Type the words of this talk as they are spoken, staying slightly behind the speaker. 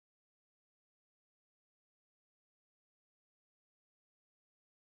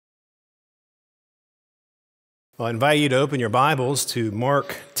I invite you to open your Bibles to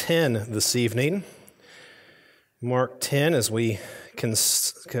Mark 10 this evening. Mark 10 as we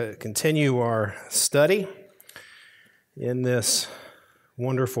continue our study in this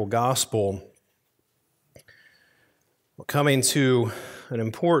wonderful gospel. We're coming to an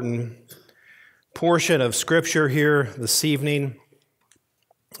important portion of Scripture here this evening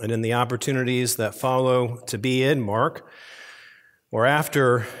and in the opportunities that follow to be in Mark, where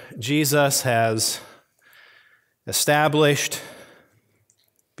after Jesus has established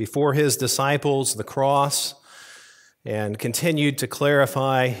before his disciples the cross and continued to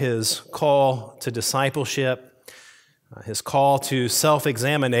clarify his call to discipleship, his call to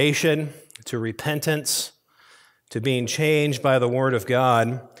self-examination, to repentance, to being changed by the Word of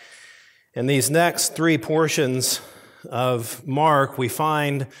God. In these next three portions of Mark, we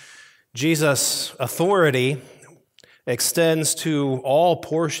find Jesus' authority extends to all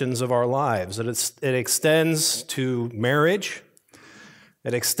portions of our lives. It extends to marriage,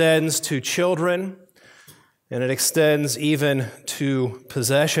 it extends to children, and it extends even to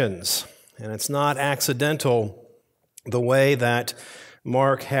possessions. And it's not accidental the way that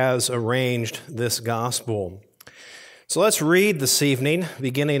Mark has arranged this gospel. So let's read this evening,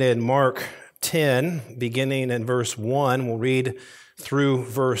 beginning in Mark 10, beginning in verse 1. We'll read through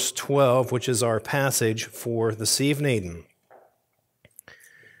verse 12, which is our passage for this evening.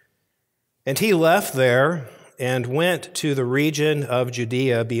 And he left there and went to the region of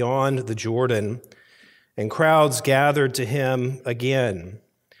Judea beyond the Jordan, and crowds gathered to him again.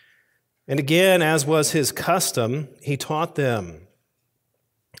 And again, as was his custom, he taught them.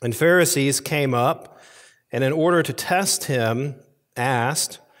 And Pharisees came up, and in order to test him,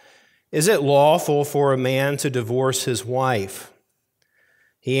 asked, "Is it lawful for a man to divorce his wife?"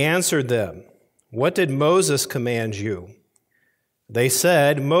 He answered them, "What did Moses command you?" They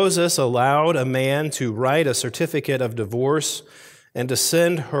said, "Moses allowed a man to write a certificate of divorce and to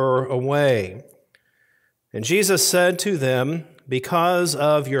send her away." And Jesus said to them, "Because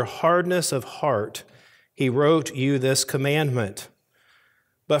of your hardness of heart, he wrote you this commandment.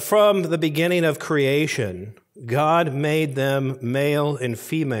 But from the beginning of creation, God made them male and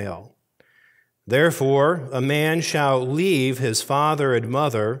female. Therefore, a man shall leave his father and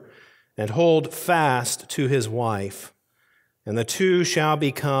mother and hold fast to his wife, and the two shall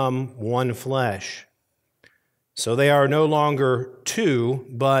become one flesh. So they are no longer two,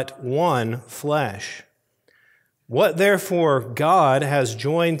 but one flesh. What therefore God has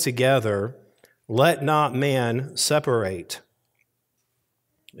joined together, let not man separate."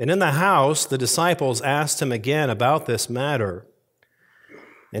 And in the house, the disciples asked him again about this matter.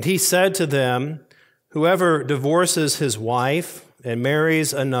 And he said to them, "Whoever divorces his wife and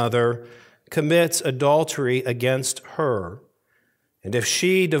marries another commits adultery against her. And if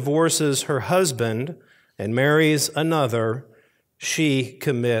she divorces her husband and marries another, she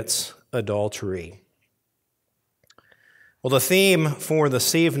commits adultery." Well, the theme for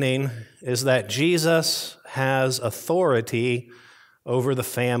this evening is that Jesus has authority over the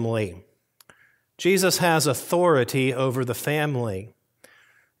family. Jesus has authority over the family.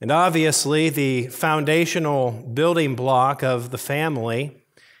 And obviously, the foundational building block of the family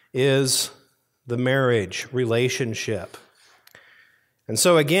is the marriage relationship. And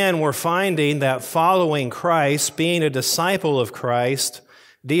so again, we're finding that following Christ, being a disciple of Christ,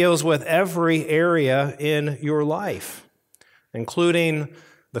 deals with every area in your life, including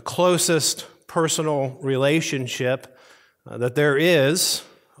the closest personal relationship that there is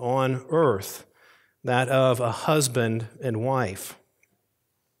on earth, that of a husband and wife.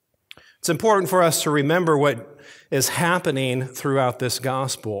 It's important for us to remember what is happening throughout this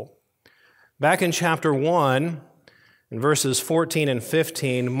gospel. Back in chapter 1, in verses 14 and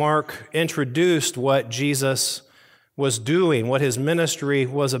 15, Mark introduced what Jesus was doing, what his ministry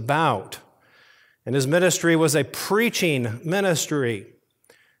was about. And his ministry was a preaching ministry.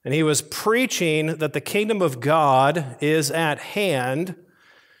 And he was preaching that the kingdom of God is at hand,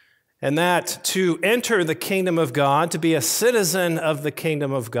 and that to enter the kingdom of God, to be a citizen of the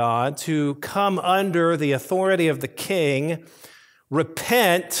kingdom of God, to come under the authority of the king,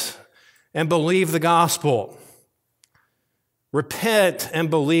 repent and believe the gospel. Repent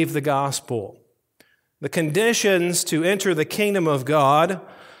and believe the gospel. The conditions to enter the kingdom of God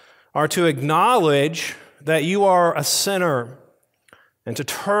are to acknowledge that you are a sinner and to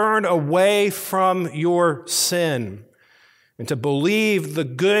turn away from your sin and to believe the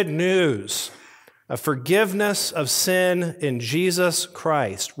good news of forgiveness of sin in Jesus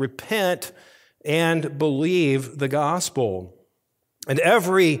Christ. Repent and believe the gospel. And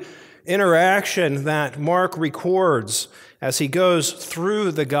every interaction that Mark records as he goes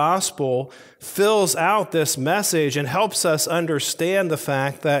through the gospel fills out this message and helps us understand the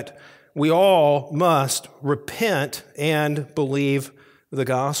fact that we all must repent and believe the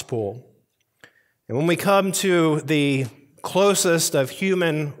gospel. And when we come to the closest of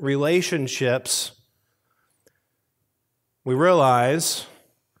human relationships, we realize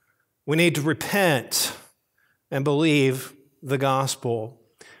we need to repent and believe the gospel.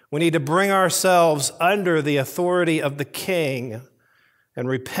 We need to bring ourselves under the authority of the King and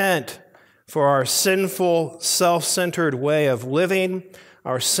repent for our sinful, self-centered way of living,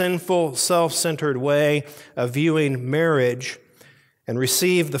 our sinful, self-centered way of viewing marriage, and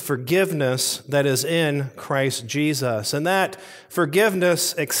receive the forgiveness that is in Christ Jesus. And that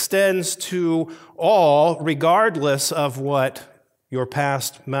forgiveness extends to all, regardless of what your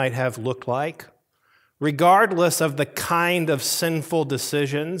past might have looked like, regardless of the kind of sinful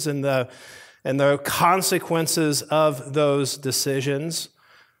decisions and the consequences of those decisions,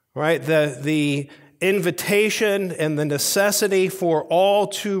 right? The invitation and the necessity for all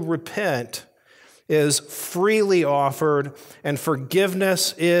to repent is freely offered, and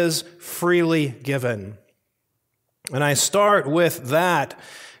forgiveness is freely given. And I start with that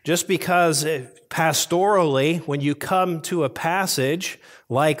just because pastorally, when you come to a passage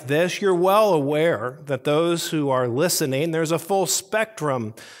like this, you're well aware that those who are listening, there's a full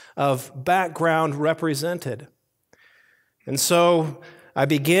spectrum of background represented. And so I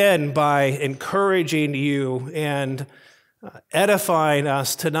begin by encouraging you and edifying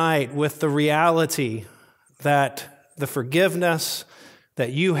us tonight with the reality that the forgiveness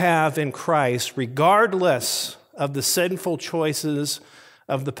that you have in Christ, regardless of the sinful choices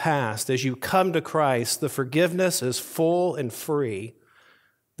of the past, as you come to Christ, the forgiveness is full and free.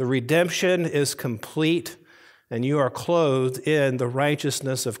 The redemption is complete, and you are clothed in the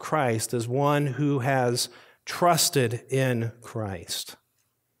righteousness of Christ as one who has trusted in Christ.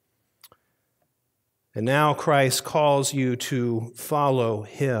 And now Christ calls you to follow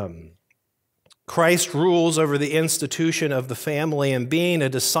him. Christ rules over the institution of the family, and being a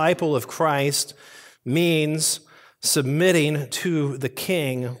disciple of Christ means submitting to the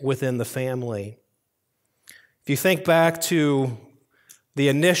King within the family. If you think back to the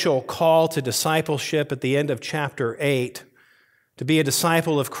initial call to discipleship at the end of chapter 8, to be a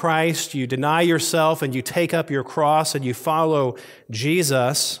disciple of Christ, you deny yourself and you take up your cross and you follow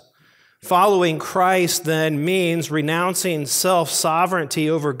Jesus. Following Christ then means renouncing self-sovereignty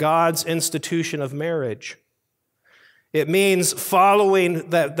over God's institution of marriage. It means following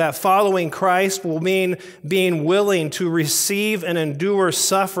Christ will mean being willing to receive and endure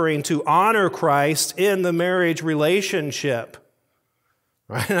suffering to honor Christ in the marriage relationship.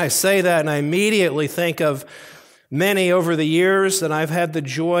 Right? And I say that and I immediately think of many over the years that I've had the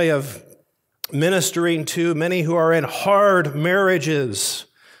joy of ministering to, many who are in hard marriages,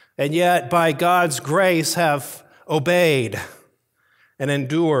 and yet by God's grace have obeyed and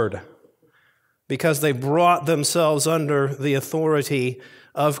endured because they brought themselves under the authority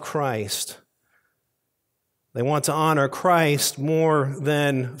of Christ. They want to honor Christ more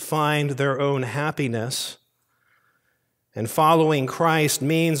than find their own happiness. And following Christ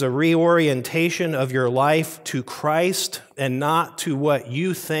means a reorientation of your life to Christ and not to what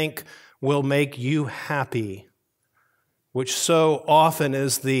you think will make you happy, which so often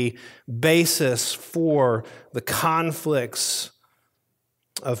is the basis for the conflicts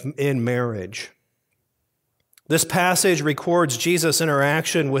in marriage. This passage records Jesus'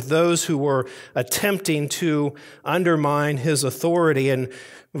 interaction with those who were attempting to undermine his authority. In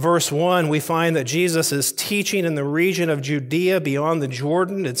verse 1, we find that Jesus is teaching in the region of Judea beyond the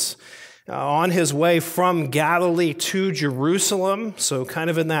Jordan. It's on his way from Galilee to Jerusalem, so kind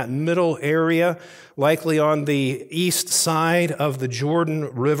of in that middle area, likely on the east side of the Jordan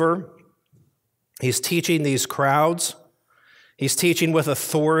River. He's teaching these crowds. He's teaching with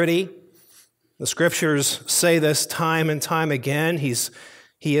authority. The scriptures say this time and time again.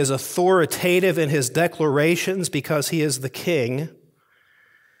 He is authoritative in his declarations because he is the king.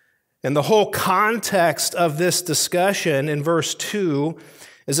 And the whole context of this discussion in verse 2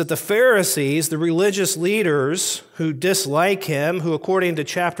 is that the Pharisees, the religious leaders who dislike him, who according to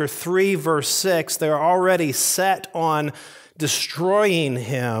chapter 3, verse 6, they're already set on destroying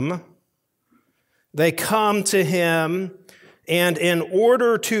him, they come to him, and in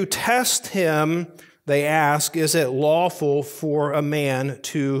order to test him, they ask, is it lawful for a man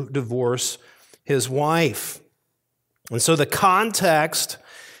to divorce his wife? And so the context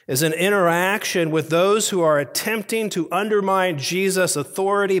is an interaction with those who are attempting to undermine Jesus'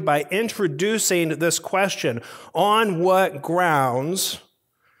 authority by introducing this question: on what grounds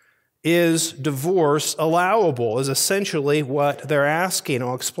is divorce allowable, is essentially what they're asking.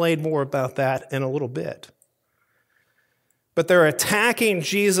 I'll explain more about that in a little bit. But they're attacking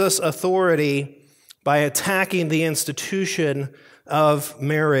Jesus' authority by attacking the institution of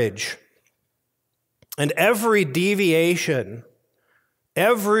marriage. And every deviation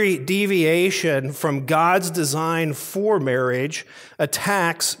from God's design for marriage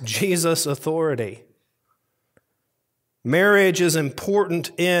attacks Jesus' authority. Marriage is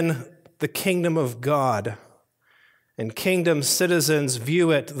important in the kingdom of God, and kingdom citizens view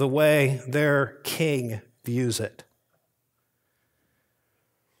it the way their king views it.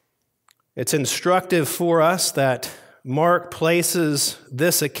 It's instructive for us that Mark places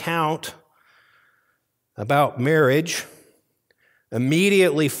this account about marriage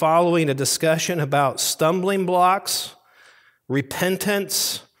immediately following a discussion about stumbling blocks,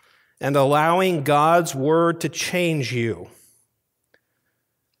 repentance, and allowing God's word to change you.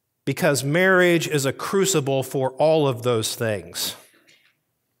 Because marriage is a crucible for all of those things.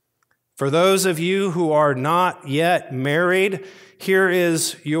 For those of you who are not yet married, here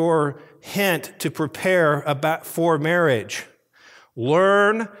is your hint to prepare for marriage.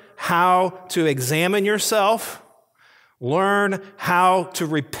 Learn how to examine yourself, learn how to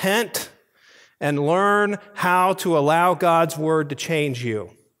repent, and learn how to allow God's word to change you.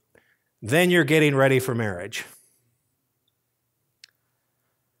 Then you're getting ready for marriage.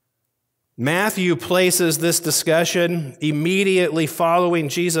 Matthew places this discussion immediately following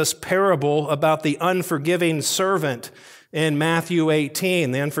Jesus' parable about the unforgiving servant in Matthew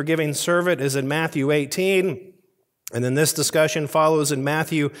 18. The unforgiving servant is in Matthew 18, and then this discussion follows in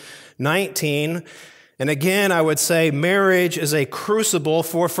Matthew 19. And again, I would say marriage is a crucible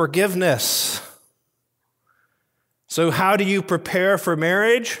for forgiveness. So how do you prepare for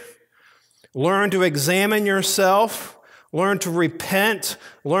marriage? Learn to examine yourself, learn to repent,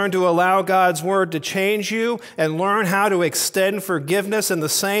 learn to allow God's word to change you, and learn how to extend forgiveness in the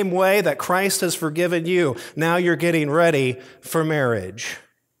same way that Christ has forgiven you. Now you're getting ready for marriage.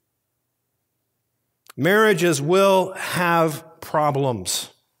 Marriages will have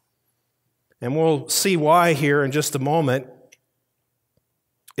problems, and we'll see why here in just a moment.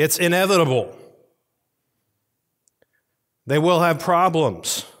 It's inevitable. They will have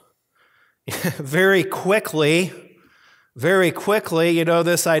problems. Very quickly,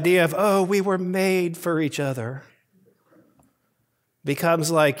 this idea of, oh, we were made for each other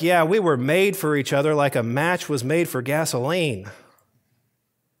becomes like, yeah, we were made for each other like a match was made for gasoline.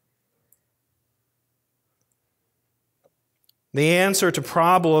 The answer to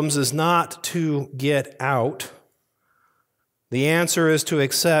problems is not to get out. The answer is to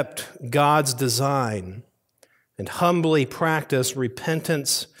accept God's design and humbly practice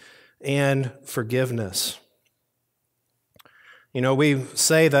repentance and forgiveness. You know, we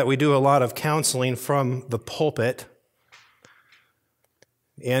say that we do a lot of counseling from the pulpit.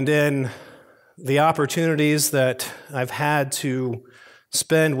 And in the opportunities that I've had to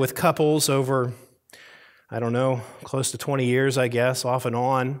spend with couples over, I don't know, close to 20 years, I guess, off and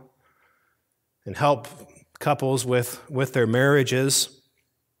on, and help couples with their marriages,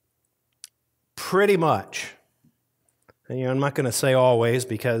 pretty much. And, you know, I'm not going to say always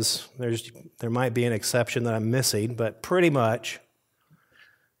because there might be an exception that I'm missing, but pretty much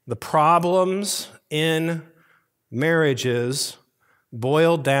the problems in marriages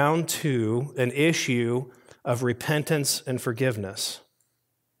boil down to an issue of repentance and forgiveness.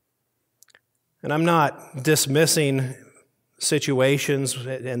 And I'm not dismissing situations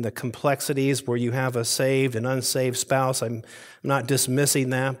and the complexities where you have a saved and unsaved spouse. I'm not dismissing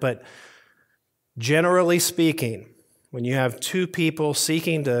that, but generally speaking, when you have two people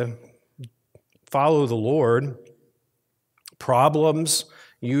seeking to follow the Lord, problems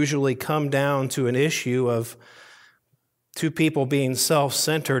usually come down to an issue of two people being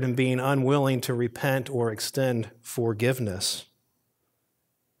self-centered and being unwilling to repent or extend forgiveness.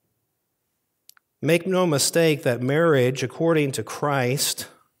 Make no mistake that marriage, according to Christ,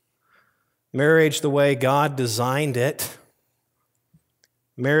 marriage the way God designed it,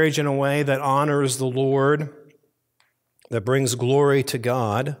 marriage in a way that honors the Lord, that brings glory to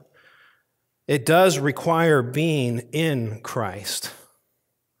God, it does require being in Christ.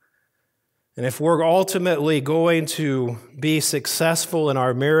 And if we're ultimately going to be successful in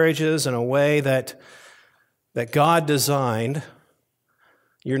our marriages in a way that God designed,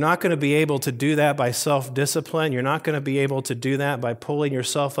 you're not going to be able to do that by self-discipline. You're not going to be able to do that by pulling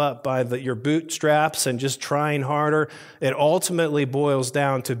yourself up by your bootstraps and just trying harder. It ultimately boils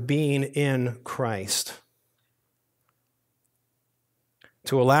down to being in Christ,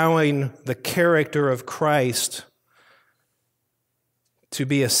 to allowing the character of Christ to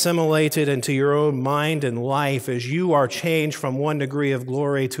be assimilated into your own mind and life as you are changed from one degree of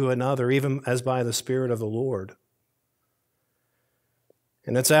glory to another, even as by the Spirit of the Lord.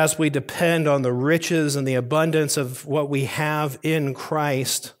 And it's as we depend on the riches and the abundance of what we have in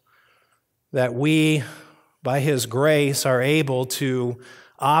Christ that we, by His grace, are able to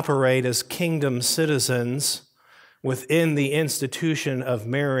operate as kingdom citizens within the institution of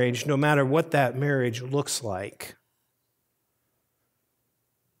marriage, no matter what that marriage looks like.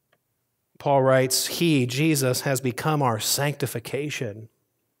 Paul writes, He, Jesus, has become our sanctification.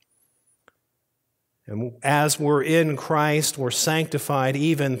 And as we're in Christ, we're sanctified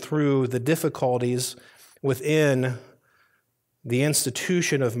even through the difficulties within the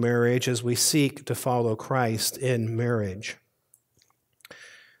institution of marriage as we seek to follow Christ in marriage.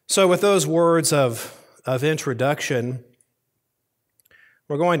 So with those words of introduction,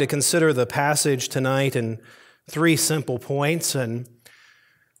 we're going to consider the passage tonight in 3 simple points. And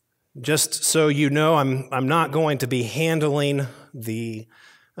just so you know, I'm not going to be handling the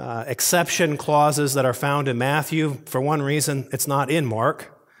exception clauses that are found in Matthew. For one reason, it's not in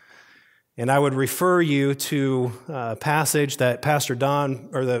Mark. And I would refer you to a passage that Pastor Don,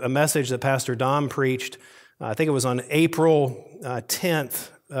 or a message that Pastor Don preached, I think it was on April 10th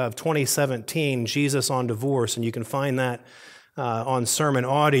of 2017, Jesus on Divorce. And you can find that on sermon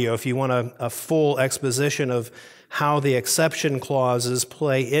audio if you want a full exposition of how the exception clauses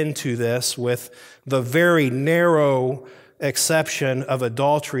play into this, with the very narrow exception of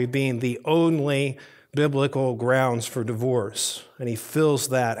adultery being the only biblical grounds for divorce. And he fills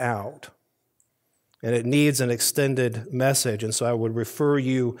that out. And it needs an extended message. And so I would refer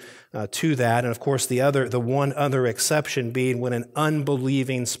you to that. And of course, the one other exception being when an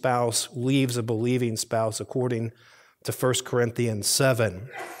unbelieving spouse leaves a believing spouse, according to 1 Corinthians 7.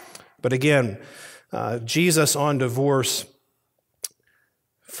 But again, Jesus on Divorce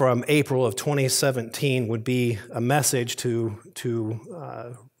from April of 2017 would be a message to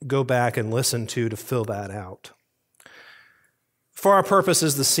go back and listen to fill that out. For our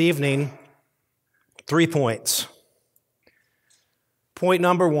purposes this evening, 3 points. Point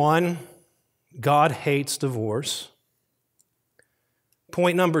number 1, God hates divorce.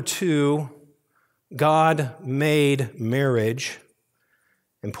 Point number 2, God made marriage.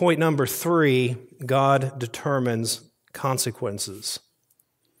 And point number 3, God determines consequences.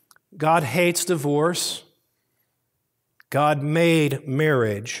 God hates divorce, God made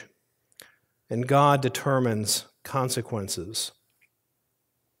marriage, and God determines consequences.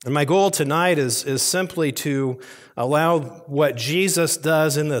 And my goal tonight is simply to allow what Jesus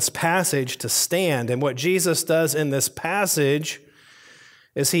does in this passage to stand. And what Jesus does in this passage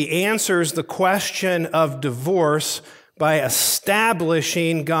is he answers the question of divorce by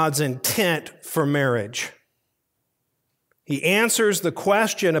establishing God's intent for marriage. He answers the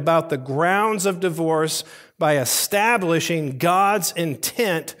question about the grounds of divorce by establishing God's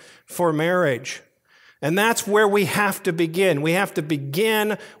intent for marriage. And that's where we have to begin. We have to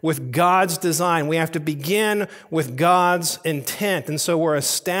begin with God's design. We have to begin with God's intent. And so we're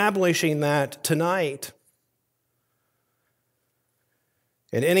establishing that tonight.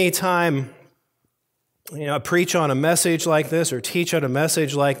 And any time I preach on a message like this or teach on a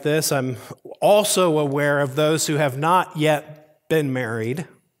message like this, I'm also aware of those who have not yet been married,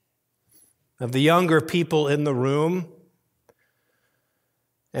 of the younger people in the room.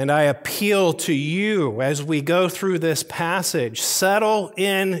 And I appeal to you as we go through this passage, settle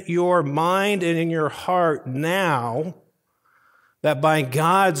in your mind and in your heart now that by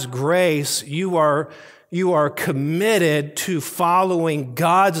God's grace you are committed to following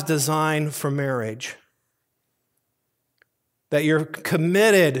God's design for marriage. That you're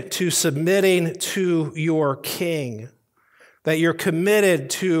committed to submitting to your King. That you're committed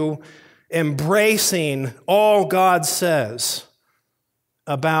to embracing all God says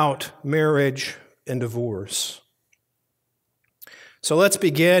about marriage and divorce. So let's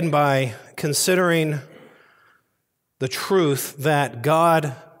begin by considering the truth that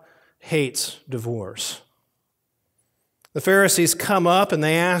God hates divorce. The Pharisees come up and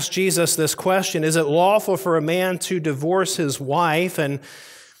they ask Jesus this question: is it lawful for a man to divorce his wife? And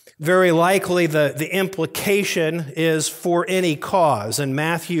very likely the implication is for any cause. And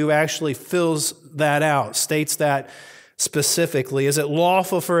Matthew actually fills that out, states that specifically. Is it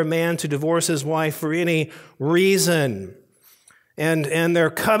lawful for a man to divorce his wife for any reason? And they're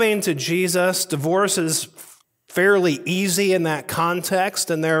coming to Jesus. Divorce is fairly easy in that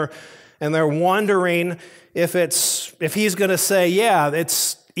context, and they're wondering if he's going to say, yeah,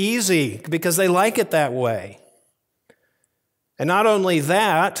 it's easy, because they like it that way. And not only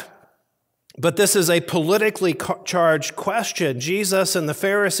that, But this is a politically charged question. Jesus and the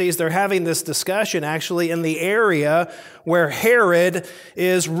Pharisees, they're having this discussion actually in the area where Herod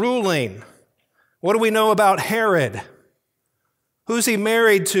is ruling. What do we know about Herod? Who's he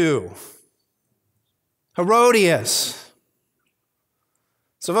married to? Herodias.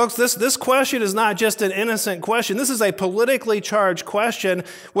 So folks, this question is not just an innocent question. This is a politically charged question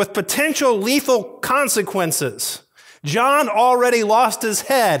with potential lethal consequences. John already lost his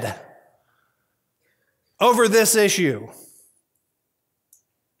head over this issue.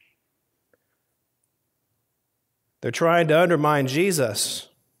 They're trying to undermine Jesus.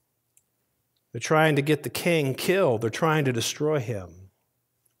 They're trying to get the king killed. They're trying to destroy him.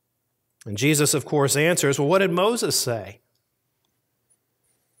 And Jesus, of course, answers, well, what did Moses say?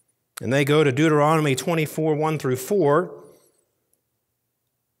 And they go to Deuteronomy 24, 1 through 4,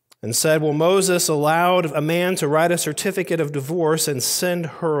 and said, well, Moses allowed a man to write a certificate of divorce and send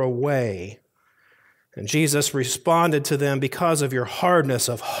her away. And Jesus responded to them, because of your hardness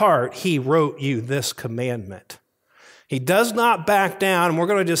of heart, he wrote you this commandment. He does not back down, and we're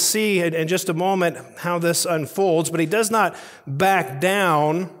going to just see in just a moment how this unfolds, but he does not back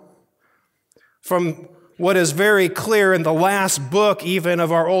down from what is very clear in the last book even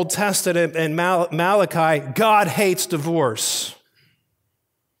of our Old Testament in Malachi. God hates divorce.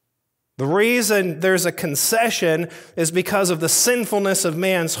 The reason there's a concession is because of the sinfulness of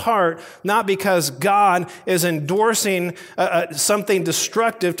man's heart, not because God is endorsing something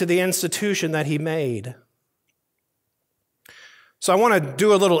destructive to the institution that he made. So I want to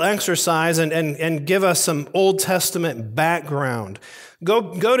do a little exercise and give us some Old Testament background.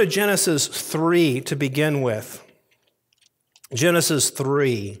 Go to Genesis 3 to begin with. Genesis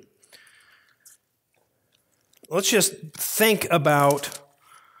 3. Let's just think about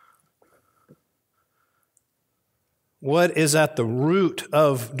what is at the root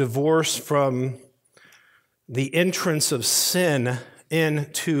of divorce from the entrance of sin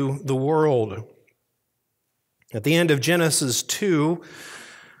into the world. At the end of Genesis 2,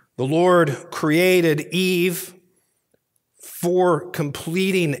 the Lord created Eve for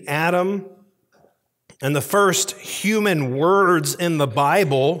completing Adam. And the first human words in the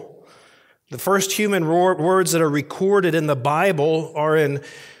Bible, the first human words that are recorded in the Bible are in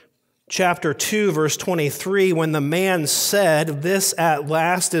chapter 2, verse 23, when the man said, this at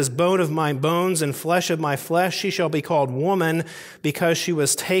last is bone of my bones and flesh of my flesh. She shall be called woman because she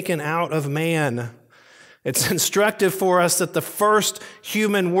was taken out of man. It's instructive for us that the first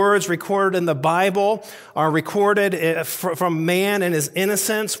human words recorded in the Bible are recorded from man and his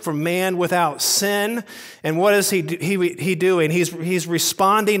innocence, from man without sin. And what is he doing? He's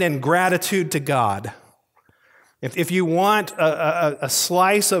responding in gratitude to God. If you want a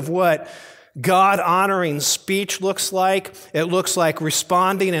slice of what God-honoring speech looks like, it looks like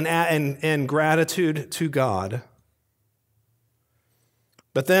responding in gratitude to God.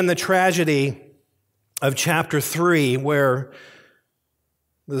 But then the tragedy of chapter 3, where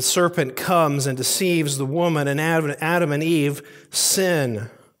the serpent comes and deceives the woman, and Adam and Eve sin.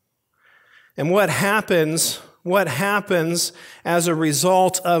 And what happens as a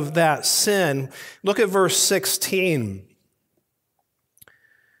result of that sin? Look at verse 16.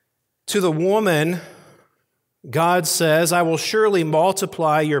 To the woman, God says, I will surely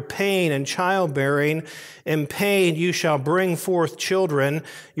multiply your pain and childbearing. In pain you shall bring forth children.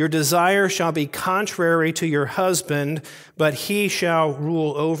 Your desire shall be contrary to your husband, but he shall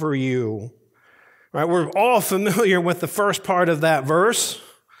rule over you. Right? We're all familiar with the first part of that verse,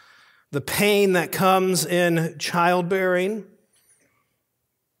 the pain that comes in childbearing.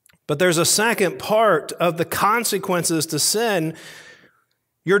 But there's a second part of the consequences to sin.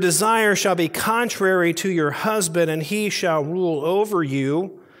 Your desire shall be contrary to your husband, and he shall rule over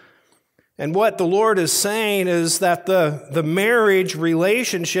you. And what the Lord is saying is that the marriage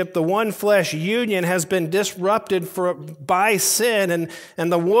relationship, the one flesh union, has been disrupted by sin,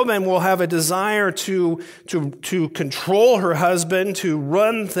 and the woman will have a desire to control her husband, to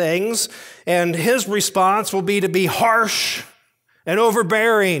run things, and his response will be to be harsh and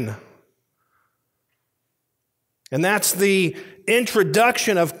overbearing. And that's the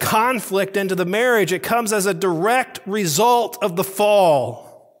introduction of conflict into the marriage. It comes as a direct result of the fall.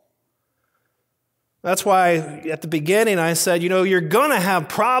 That's why at the beginning I said, you're going to have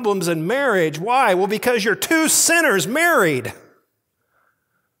problems in marriage. Why? Well, because you're two sinners married.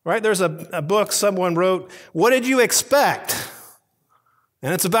 Right? There's a book someone wrote, What Did You Expect?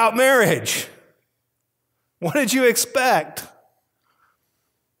 And it's about marriage. What did you expect?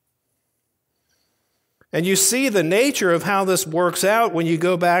 And you see the nature of how this works out when you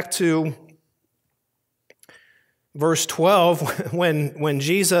go back to verse 12, when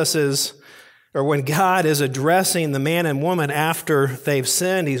Jesus is Or when God is addressing the man and woman after they've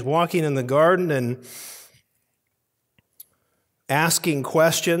sinned, he's walking in the garden and asking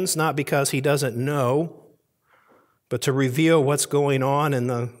questions, not because he doesn't know, but to reveal what's going on in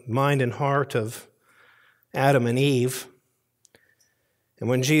the mind and heart of Adam and Eve. And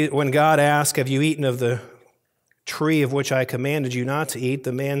when God asked, "Have you eaten of the tree of which I commanded you not to eat?"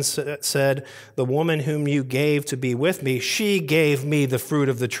 the man said, "The woman whom you gave to be with me, she gave me the fruit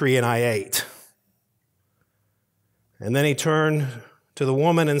of the tree and I ate." And then he turned to the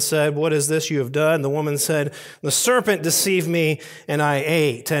woman and said, "What is this you have done?" The woman said, "The serpent deceived me and I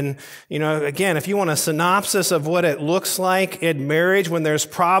ate." And, again, if you want a synopsis of what it looks like in marriage when there's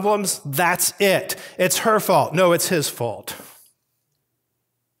problems, that's it. It's her fault. No, it's his fault.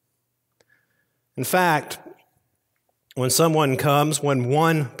 In fact, when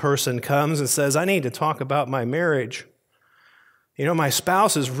one person comes and says, "I need to talk about my marriage. My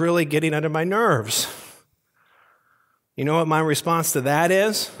spouse is really getting under my nerves." You know what my response to that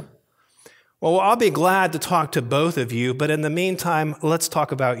is? Well, I'll be glad to talk to both of you, but in the meantime, let's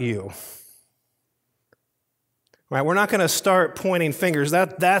talk about you. Right? We're not going to start pointing fingers.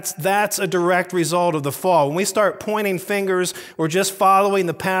 That's a direct result of the fall. When we start pointing fingers, we're just following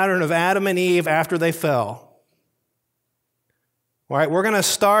the pattern of Adam and Eve after they fell. All right, we're going to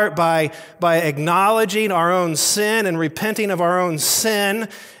start by acknowledging our own sin and repenting of our own sin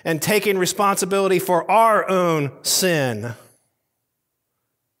and taking responsibility for our own sin.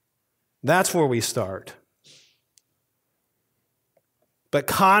 That's where we start. But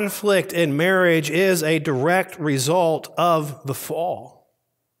conflict in marriage is a direct result of the fall.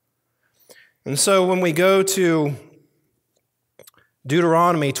 And so when we go to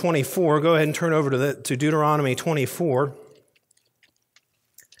Deuteronomy 24, go ahead and turn over to Deuteronomy 24.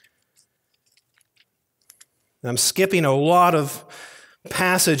 I'm skipping a lot of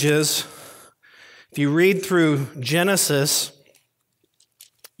passages. If you read through Genesis,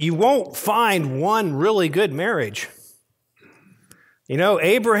 you won't find one really good marriage.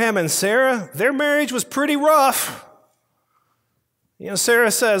 Abraham and Sarah, their marriage was pretty rough. Sarah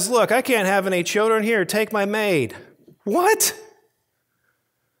says, "Look, I can't have any children. Here, take my maid." What?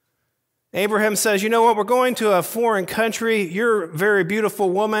 Abraham says, "You know what? We're going to a foreign country. You're a very beautiful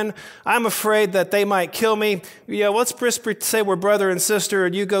woman. I'm afraid that they might kill me. Let's just say we're brother and sister,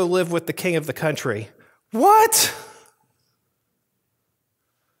 and you go live with the king of the country." What?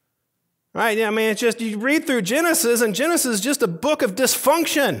 Right? It's just, you read through Genesis, and Genesis is just a book of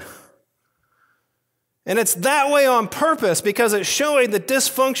dysfunction. And it's that way on purpose because it's showing the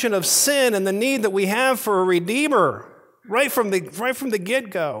dysfunction of sin and the need that we have for a redeemer right from the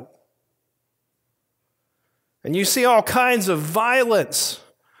get-go. And you see all kinds of violence,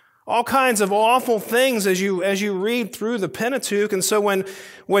 all kinds of awful things as you read through the Pentateuch. And so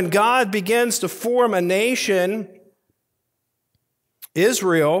when God begins to form a nation,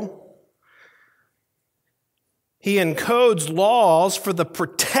 Israel, he encodes laws for the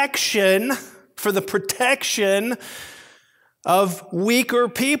protection of weaker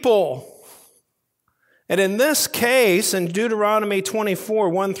people. And in this case, in Deuteronomy 24,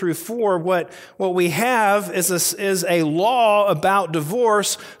 1 through 4, what we have is a law about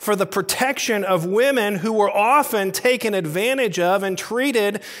divorce for the protection of women who were often taken advantage of and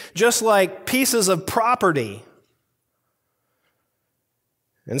treated just like pieces of property.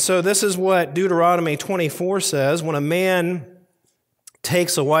 And so this is what Deuteronomy 24 says. When a man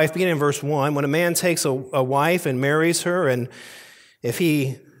takes a wife, beginning in verse 1, when a man takes a wife and marries her, and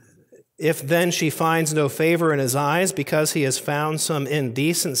if then she finds no favor in his eyes because he has found some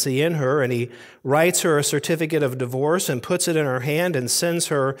indecency in her, and he writes her a certificate of divorce and puts it in her hand and sends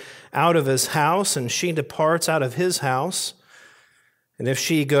her out of his house, and she departs out of his house, and if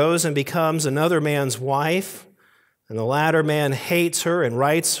she goes and becomes another man's wife, and the latter man hates her and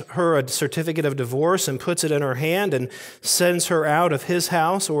writes her a certificate of divorce and puts it in her hand and sends her out of his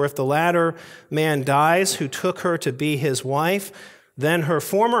house, or if the latter man dies who took her to be his wife, then her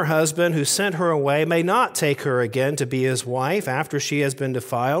former husband who sent her away may not take her again to be his wife after she has been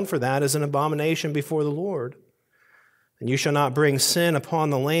defiled, for that is an abomination before the Lord. And you shall not bring sin upon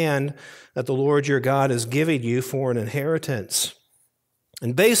the land that the Lord your God is giving you for an inheritance.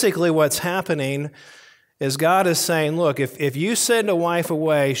 And basically what's happening is God is saying, look, if you send a wife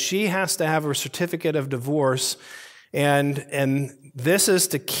away, she has to have a certificate of divorce, and this is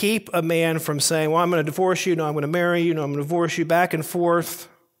to keep a man from saying, well, I'm going to divorce you, no, I'm going to marry you, no, I'm going to divorce you, back and forth.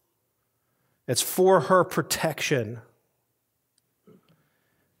 It's for her protection.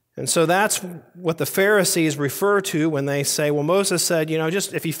 And so that's what the Pharisees refer to when they say, well, Moses said,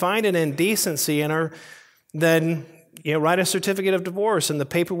 just if you find an indecency in her, then write a certificate of divorce and the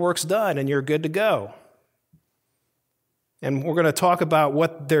paperwork's done and you're good to go. And we're going to talk about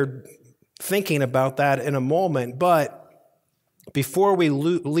what they're thinking about that in a moment. But before we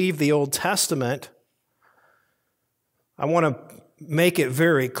leave the Old Testament, I want to make it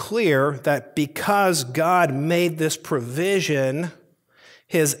very clear that because God made this provision,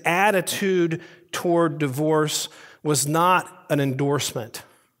 his attitude toward divorce was not an endorsement.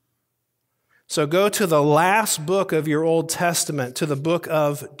 So go to the last book of your Old Testament, to the book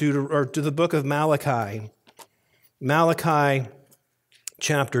of to the book of Malachi. Malachi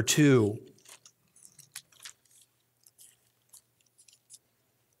chapter 2.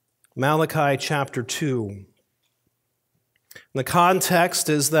 Malachi chapter 2. The context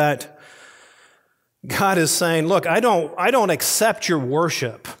is that God is saying, look, I don't accept your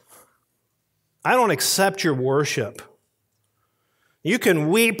worship. I don't accept your worship. You can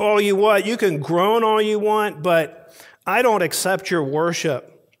weep all you want, you can groan all you want, but I don't accept your worship.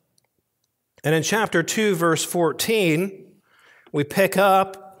 And in chapter 2, verse 14, we pick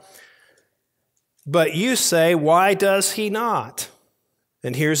up, but you say, why does he not?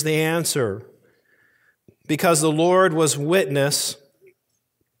 And here's the answer. Because the Lord was witness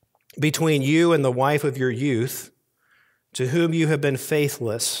between you and the wife of your youth, to whom you have been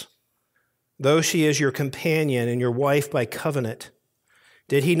faithless, though she is your companion and your wife by covenant.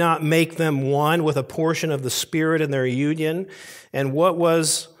 Did he not make them one with a portion of the Spirit in their union? And what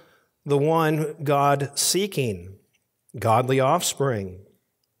was the one God seeking? Godly offspring.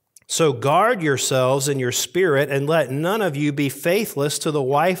 So guard yourselves in your spirit, and let none of you be faithless to the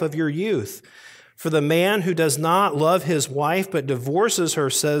wife of your youth. For the man who does not love his wife but divorces her,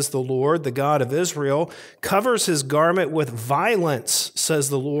 says the Lord, the God of Israel, covers his garment with violence, says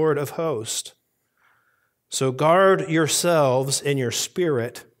the Lord of hosts. So guard yourselves in your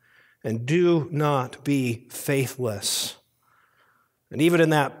spirit, and do not be faithless. And even in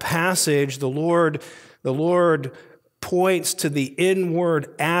that passage, the Lord points to the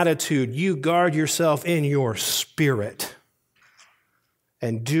inward attitude. You guard yourself in your spirit,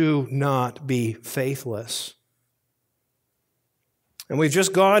 and do not be faithless. And we've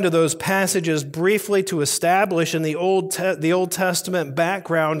just gone to those passages briefly to establish in the Old Testament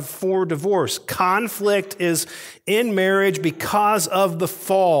background for divorce. Conflict is in marriage because of the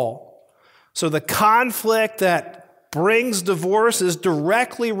fall. So the conflict that brings divorce is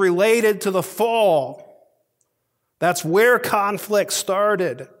directly related to the fall. That's where conflict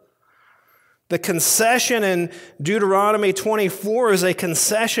started. The concession in Deuteronomy 24 is a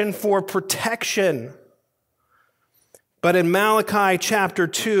concession for protection. But in Malachi chapter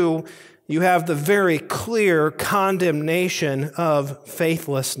 2, you have the very clear condemnation of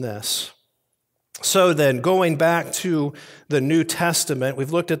faithlessness. So then, going back to the New Testament,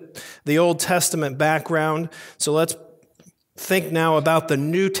 we've looked at the Old Testament background, so let's think now about the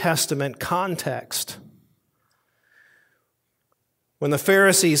New Testament context. When the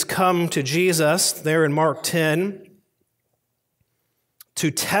Pharisees come to Jesus, there in Mark 10,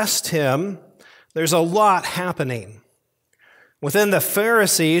 to test him, there's a lot happening. Within the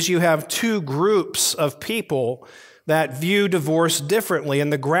Pharisees, you have two groups of people that view divorce differently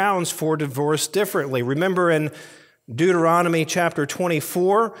and the grounds for divorce differently. Remember in Deuteronomy chapter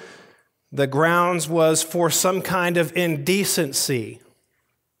 24, the grounds was for some kind of indecency.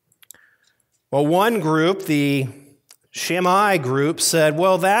 Well, one group, the Shammai group, said,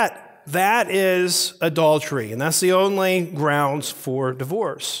 well, that is adultery, and that's the only grounds for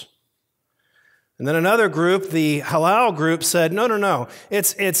divorce. And then another group, the Halal group, said, no,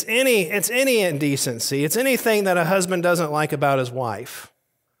 it's any indecency. It's anything that a husband doesn't like about his wife.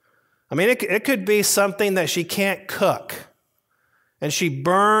 I mean, it could be something that she can't cook, and she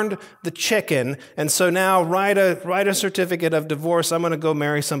burned the chicken, and so now write a certificate of divorce. I'm going to go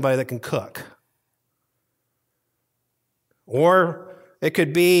marry somebody that can cook. Or it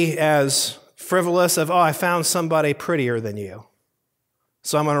could be as frivolous of, I found somebody prettier than you,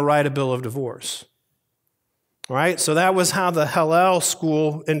 so I'm going to write a bill of divorce. Right? So that was how the Hillel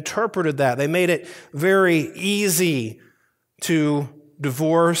school interpreted that. They made it very easy to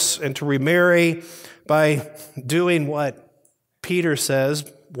divorce and to remarry by doing what Peter says,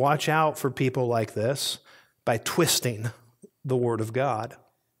 watch out for people like this, by twisting the Word of God.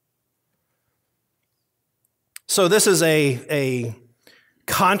 So this is a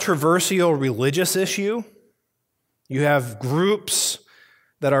controversial religious issue. You have groups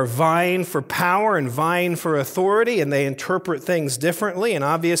that are vying for power and vying for authority, and they interpret things differently. And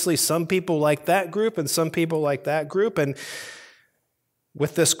obviously some people like that group and some people like that group. And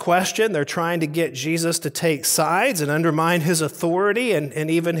with this question, they're trying to get Jesus to take sides and undermine his authority and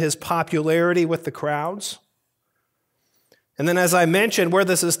even his popularity with the crowds. And then, as I mentioned, where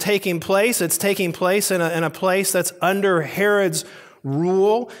this is taking place, it's taking place in a place that's under Herod's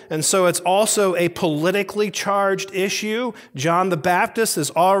rule. And so it's also a politically charged issue. John the Baptist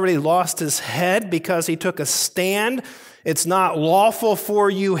has already lost his head because he took a stand. It's not lawful for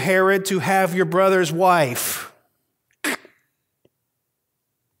you, Herod, to have your brother's wife.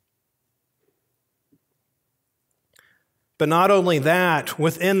 But not only that,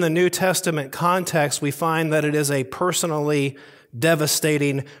 within the New Testament context, we find that it is a personally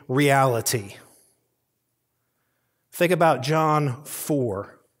devastating reality. Think about John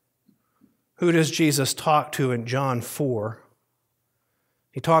 4. Who does Jesus talk to in John 4?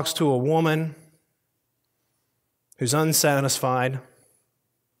 He talks to a woman who's unsatisfied,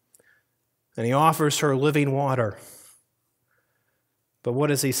 and he offers her living water. But what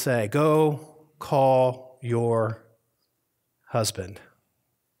does he say? Go call your husband.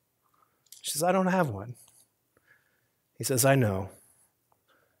 She says, I don't have one. He says, I know.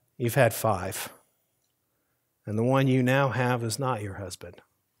 You've had 5. And the one you now have is not your husband.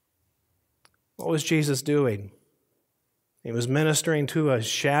 What was Jesus doing? He was ministering to a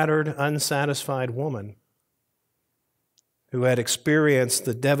shattered, unsatisfied woman who had experienced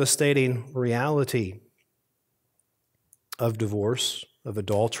the devastating reality of divorce, of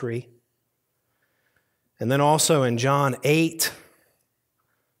adultery. And then also in John 8,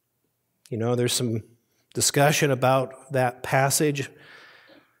 there's some discussion about that passage,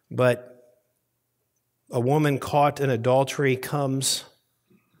 but a woman caught in adultery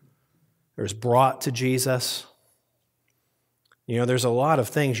is brought to Jesus. There's a lot of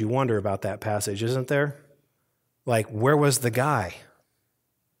things you wonder about that passage, isn't there? Like, where was the guy?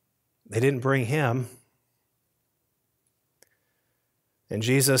 They didn't bring him. And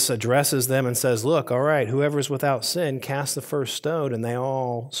Jesus addresses them and says, look, all right, whoever's without sin, cast the first stone, and they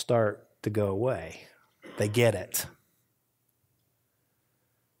all start to go away. They get it.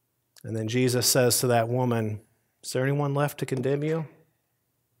 And then Jesus says to that woman, is there anyone left to condemn you?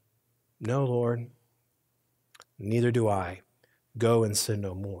 No, Lord. Neither do I. Go and sin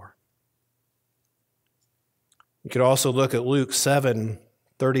no more. You could also look at Luke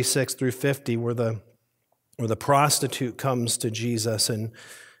 7:36 through 50, where the prostitute comes to Jesus and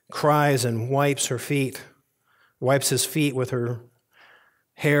cries and wipes his feet with her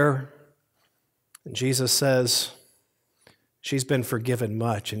hair. And Jesus says, she's been forgiven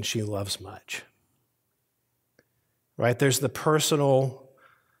much and she loves much. Right? There's the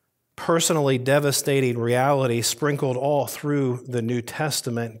personally devastating reality sprinkled all through the New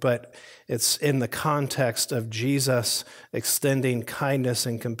Testament, but it's in the context of Jesus extending kindness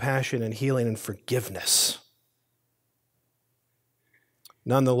and compassion and healing and forgiveness.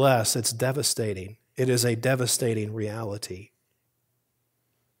 Nonetheless, it's devastating. It is a devastating reality.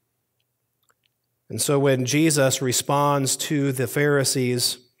 And so when Jesus responds to the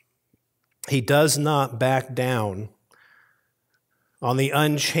Pharisees, he does not back down on the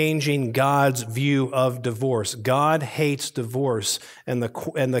unchanging God's view of divorce. God hates divorce, and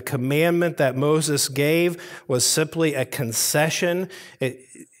the commandment that Moses gave was simply a concession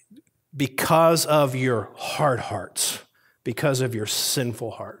because of your hard hearts, because of your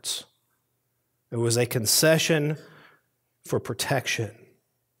sinful hearts. It was a concession for protection.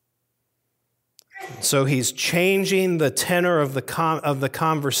 So he's changing the tenor of the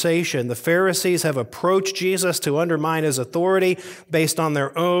conversation. The Pharisees have approached Jesus to undermine his authority based on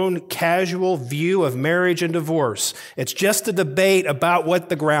their own casual view of marriage and divorce. It's just a debate about what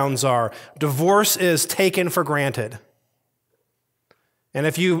the grounds are. Divorce is taken for granted. And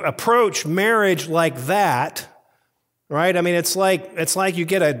if you approach marriage like that, right? I mean, it's like you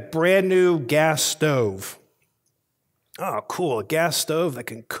get a brand new gas stove. Oh, cool, a gas stove that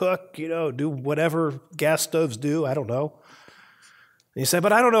can cook, do whatever gas stoves do, I don't know. And you say,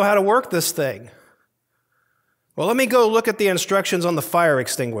 but I don't know how to work this thing. Well, let me go look at the instructions on the fire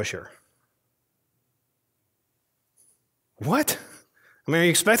extinguisher. What? I mean, are you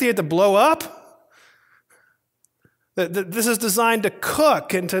expecting it to blow up? This is designed to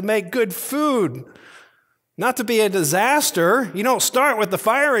cook and to make good food, not to be a disaster. You don't start with the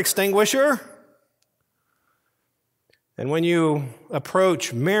fire extinguisher. And when you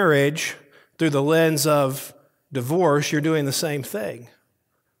approach marriage through the lens of divorce, you're doing the same thing.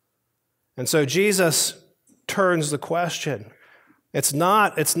 And so Jesus turns the question. It's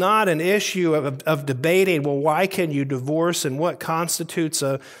not an issue of debating, well, why can you divorce and what constitutes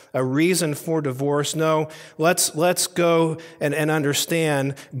a reason for divorce? No, let's go and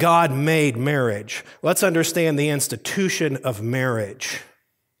understand God made marriage. Let's understand the institution of marriage.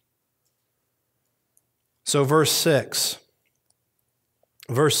 So verse 6,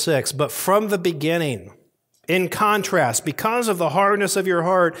 but from the beginning, In contrast, because of the hardness of your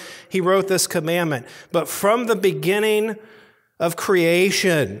heart, he wrote this commandment. But from the beginning of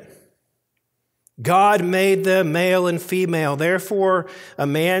creation, God made them male and female. Therefore, a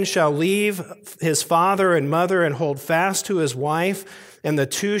man shall leave his father and mother and hold fast to his wife, and the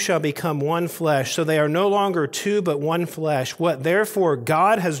two shall become one flesh. So they are no longer two, but one flesh. What therefore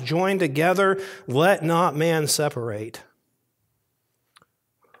God has joined together, let not man separate.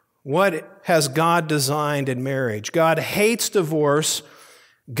 What has God designed in marriage? God hates divorce.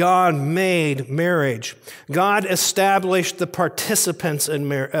 God made marriage. God established the participants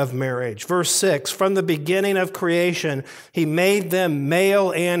of marriage. Verse 6, from the beginning of creation, he made them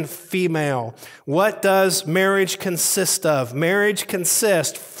male and female. What does marriage consist of? Marriage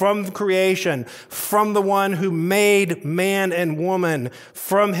consists from creation, from the one who made man and woman,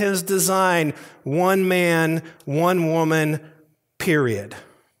 from his design, one man, one woman, period.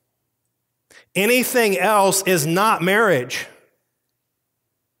 Anything else is not marriage.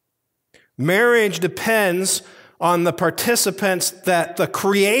 Marriage depends on the participants that the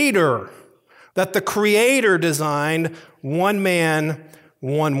Creator designed, one man,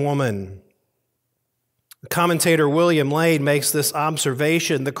 one woman. The commentator William Lane makes this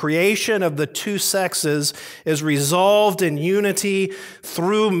observation: the creation of the two sexes is resolved in unity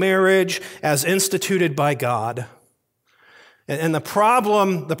through marriage as instituted by God. And the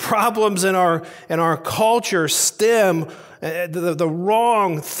problems in our culture stem the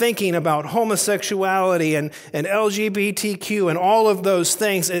wrong thinking about homosexuality and LGBTQ and all of those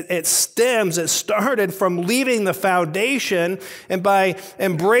things. It started from leaving the foundation and by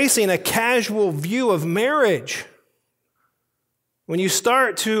embracing a casual view of marriage. When you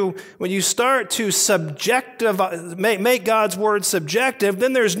start to make God's word subjective,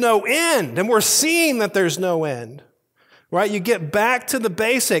 then there's no end, and we're seeing that there's no end. Right? You get back to the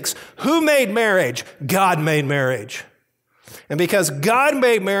basics. Who made marriage? God made marriage. And because God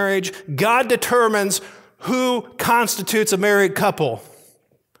made marriage, God determines who constitutes a married couple.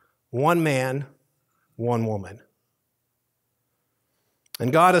 One man, one woman.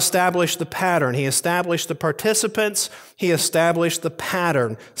 And God established the pattern. He established the participants. He established the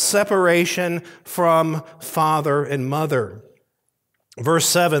pattern. Separation from father and mother. Verse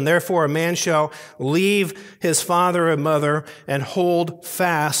 7, therefore a man shall leave his father and mother and hold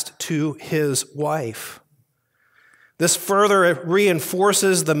fast to his wife. This further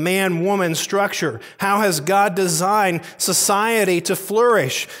reinforces the man-woman structure. How has God designed society to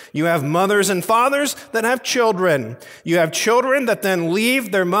flourish? You have mothers and fathers that have children. You have children that then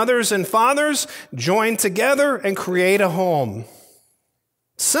leave their mothers and fathers, join together, and create a home.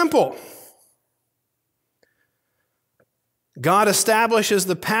 Simple. God establishes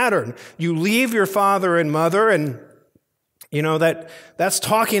the pattern. You leave your father and mother, and you know that's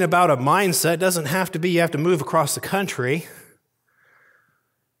talking about a mindset. It doesn't have to be you have to move across the country.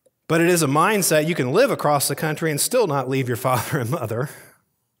 But it is a mindset. You can live across the country and still not leave your father and mother.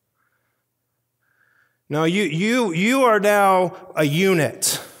 No, you are now a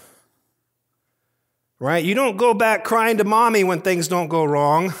unit. Right? You don't go back crying to mommy when things don't go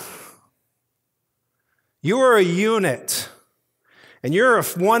wrong. You are a unit. And you're a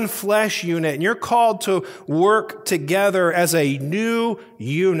one flesh unit, and you're called to work together as a new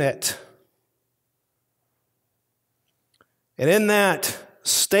unit. And in that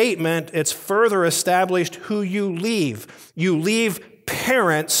statement, it's further established who you leave. You leave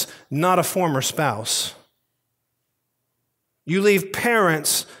parents, not a former spouse. You leave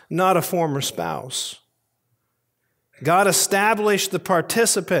parents, not a former spouse. God established the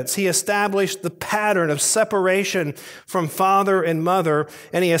participants. He established the pattern of separation from father and mother,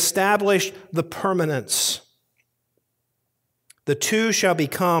 and he established the permanence. The two shall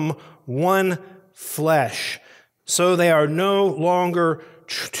become one flesh. So they are no longer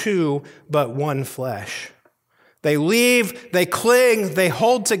two, but one flesh. They leave, they cling, they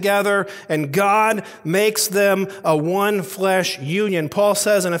hold together, and God makes them a one flesh union. Paul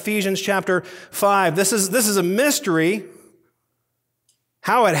says in Ephesians chapter 5, this is a mystery.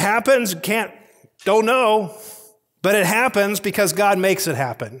 How it happens, don't know, but it happens because God makes it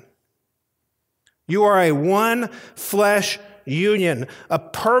happen. You are a one flesh union, a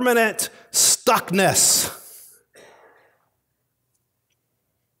permanent stuckness.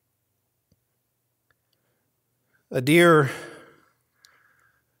 A dear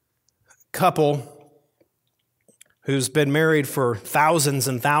couple who's been married for thousands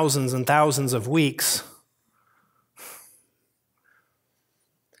and thousands and thousands of weeks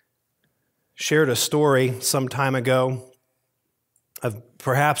shared a story some time ago of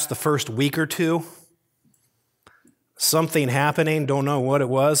perhaps the first week or two, something happening, don't know what it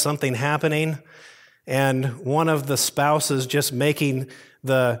was, something happening, and one of the spouses just making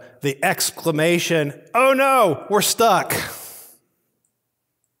the exclamation, "Oh no, we're stuck."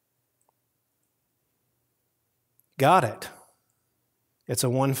 Got it. It's a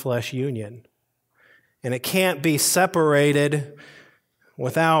one flesh union. And it can't be separated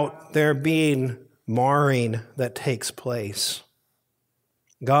without there being marring that takes place.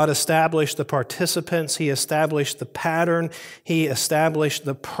 God established the participants. He established the pattern. He established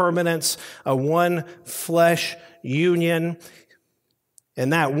the permanence, a one flesh union.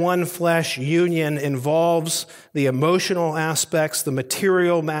 And that one flesh union involves the emotional aspects, the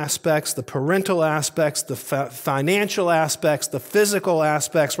material aspects, the parental aspects, the financial aspects, the physical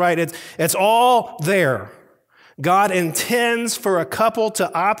aspects, right? It's all there. God intends for a couple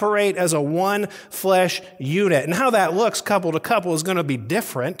to operate as a one flesh unit. And how that looks couple to couple is going to be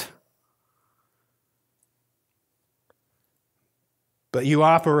different. But you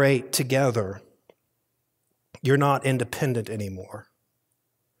operate together. You're not independent anymore.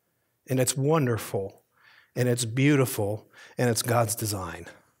 And it's wonderful, and it's beautiful, and it's God's design.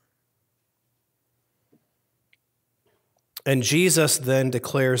 And Jesus then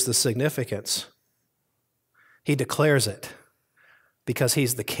declares the significance. He declares it because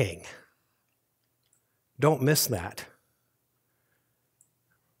he's the king. Don't miss that.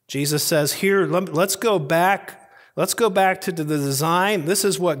 Jesus says, here, let's go back. Let's go back to the design. This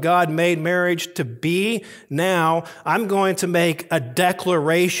is what God made marriage to be. Now, I'm going to make a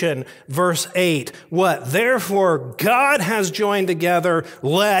declaration. Verse 8, what? Therefore, God has joined together,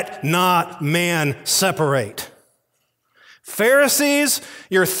 let not man separate. Pharisees,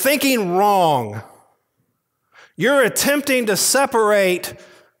 you're thinking wrong. You're attempting to separate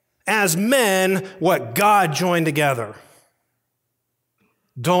as men what God joined together.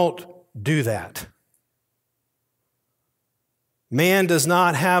 Don't do that. Man does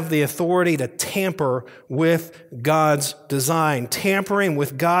not have the authority to tamper with God's design. Tampering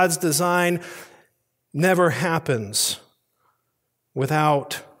with God's design never happens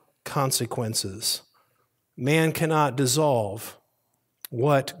without consequences. Man cannot dissolve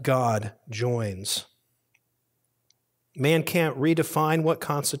what God joins. Man can't redefine what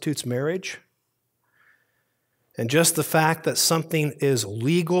constitutes marriage. And just the fact that something is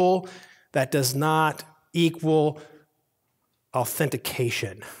legal, that does not equal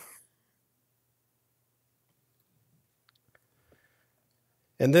authentication.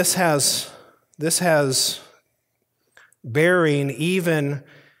 And this has bearing even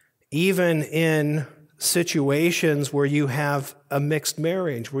in situations where you have a mixed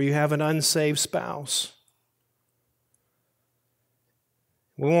marriage, where you have an unsaved spouse.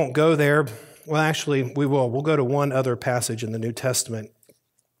 We won't go there. Well, actually, we will. We'll go to one other passage in the New Testament.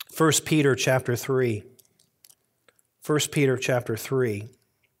 1 Peter chapter 3. 1 Peter chapter 3.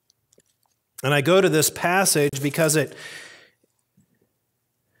 And I go to this passage because it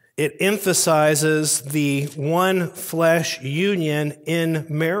emphasizes the one flesh union in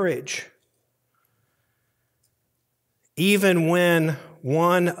marriage. Even when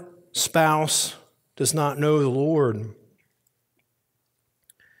one spouse does not know the Lord.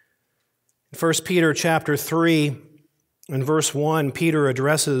 1 Peter chapter 3 and verse 1, Peter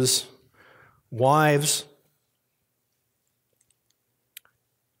addresses wives,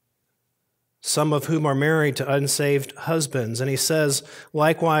 some of whom are married to unsaved husbands. And he says,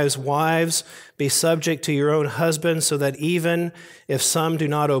 likewise, wives, be subject to your own husbands, so that even if some do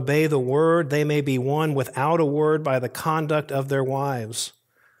not obey the word, they may be won without a word by the conduct of their wives,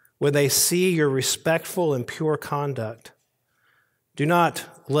 when they see your respectful and pure conduct. Do not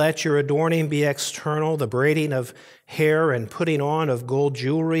let your adorning be external, the braiding of hair and putting on of gold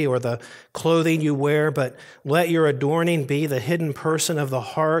jewelry or the clothing you wear, but let your adorning be the hidden person of the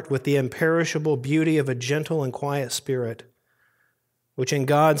heart with the imperishable beauty of a gentle and quiet spirit, which in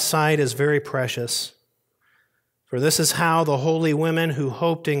God's sight is very precious. For this is how the holy women who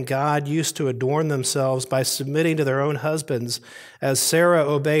hoped in God used to adorn themselves, by submitting to their own husbands, as Sarah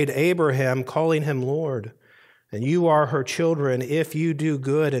obeyed Abraham, calling him Lord. And you are her children if you do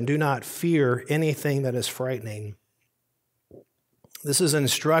good and do not fear anything that is frightening. This is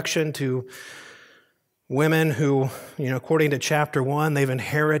instruction to women who, according to chapter 1, they've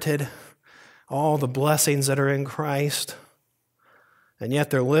inherited all the blessings that are in Christ, and yet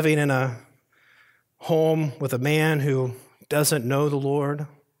they're living in a home with a man who doesn't know the Lord.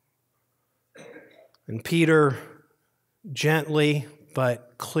 And Peter gently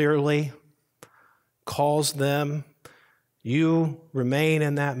but clearly calls them, you remain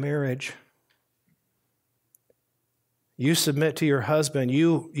in that marriage. You submit to your husband.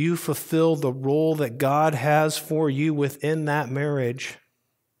 You fulfill the role that God has for you within that marriage.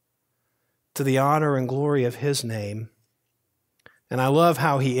 to the honor and glory of his name. And I love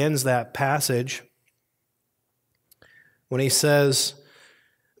how he ends that passage when he says,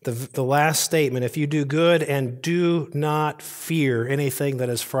 the last statement, if you do good and do not fear anything that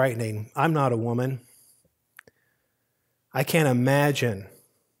is frightening. I'm not a woman. I cannot imagine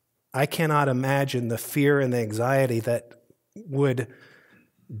the fear and the anxiety that would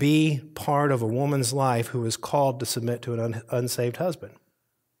be part of a woman's life who is called to submit to an unsaved husband.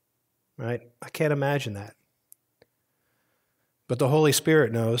 Right? I can't imagine that. But the Holy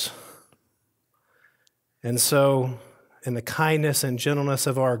Spirit knows. And so, in the kindness and gentleness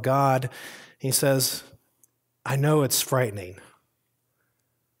of our God, he says, I know it's frightening,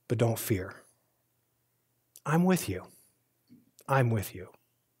 but don't fear. I'm with you. I'm with you.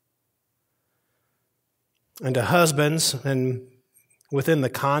 And to husbands, and within the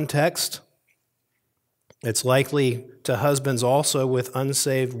context, it's likely to husbands also with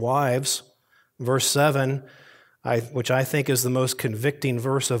unsaved wives. Verse 7, which I think is the most convicting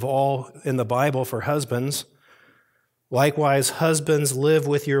verse of all in the Bible for husbands. Likewise, husbands, live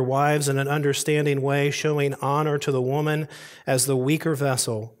with your wives in an understanding way, showing honor to the woman as the weaker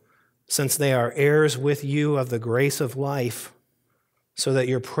vessel, since they are heirs with you of the grace of life, so that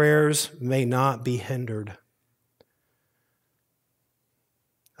your prayers may not be hindered.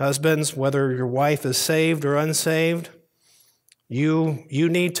 Husbands, whether your wife is saved or unsaved, you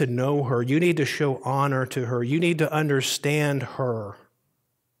need to know her. You need to show honor to her. You need to understand her.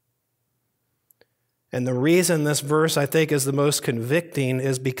 And the reason this verse, I think, is the most convicting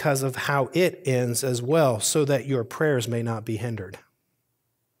is because of how it ends as well, so that your prayers may not be hindered.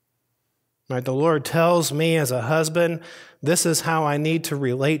 Right? The Lord tells me as a husband, this is how I need to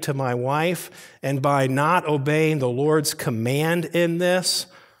relate to my wife, and by not obeying the Lord's command in this,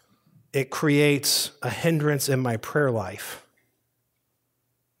 it creates a hindrance in my prayer life.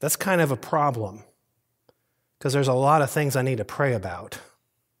 That's kind of a problem, because there's a lot of things I need to pray about,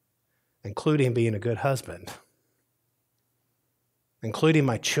 including being a good husband, including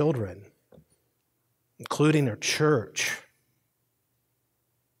my children, including their church.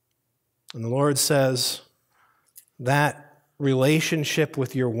 And the Lord says that relationship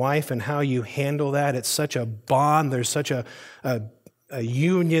with your wife and how you handle that, it's such a bond, there's such a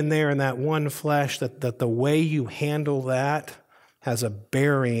union there in that one flesh that the way you handle that has a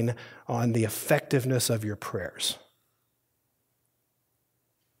bearing on the effectiveness of your prayers.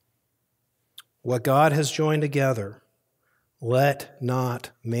 What God has joined together, let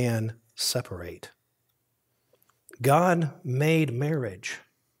not man separate. God made marriage.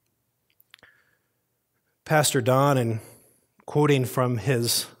 Pastor Don, in quoting from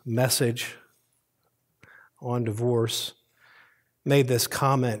his message on divorce, made this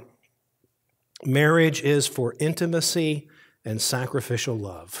comment: marriage is for intimacy and sacrificial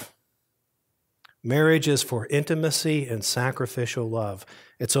love. Marriage is for intimacy and sacrificial love.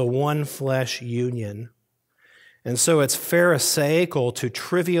 It's a one-flesh union. And so it's pharisaical to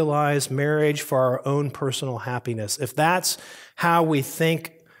trivialize marriage for our own personal happiness. If that's how we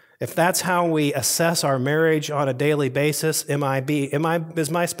think, if that's how we assess our marriage on a daily basis,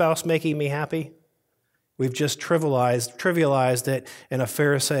 is my spouse making me happy? We've just trivialized it in a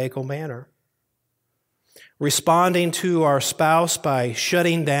pharisaical manner. Responding to our spouse by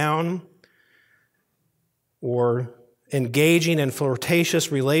shutting down or engaging in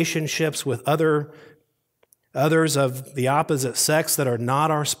flirtatious relationships with others of the opposite sex that are not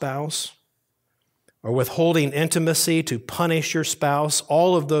our spouse, or withholding intimacy to punish your spouse,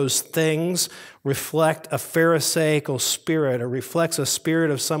 all of those things reflect a pharisaical spirit, or reflects a spirit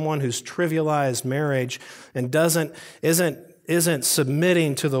of someone who's trivialized marriage and isn't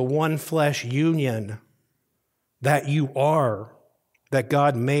submitting to the one flesh union that you are, that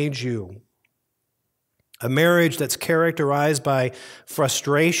God made you. A marriage that's characterized by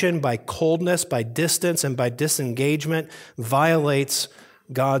frustration, by coldness, by distance, and by disengagement violates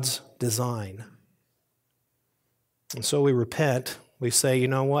God's design. And so we repent. We say, you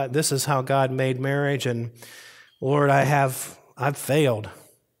know what? This is how God made marriage, and Lord, I've failed.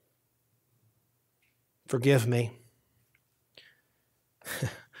 Forgive me.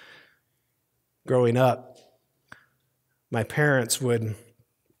 Growing up, my parents would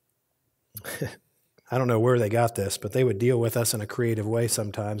I don't know where they got this, but they would deal with us in a creative way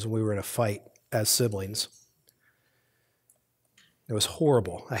sometimes when we were in a fight as siblings. It was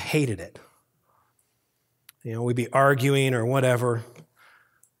horrible. I hated it. You know, we'd be arguing or whatever,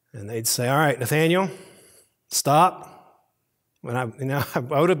 and they'd say, all right, Nathaniel, stop. And I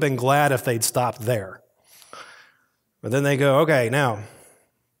would have been glad if they'd stopped there. But then they go, okay, now,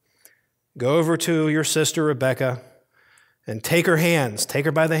 go over to your sister Rebecca and take her hands, take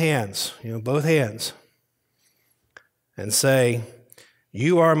her by the hands, both hands, and say,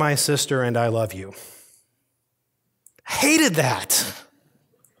 "You are my sister and I love you." Hated that.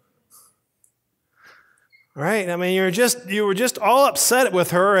 Right? I mean, you were just all upset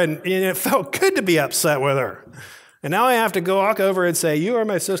with her, and it felt good to be upset with her. And now I have to go walk over and say, "You are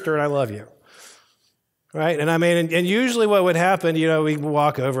my sister and I love you." Right? And I mean, and usually what would happen, we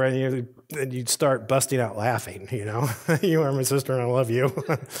walk over and you'd start busting out laughing, "You are my sister and I love you."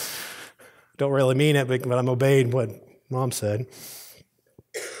 Don't really mean it, but I'm obeying what Mom said.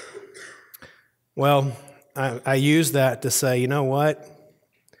 Well, I use that to say, you know what?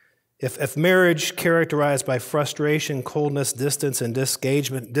 If marriage characterized by frustration, coldness, distance, and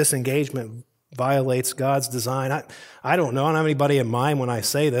disengagement violates God's design, I don't know. I don't have anybody in mind when I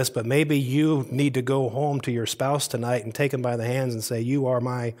say this, but maybe you need to go home to your spouse tonight and take him by the hands and say, "You are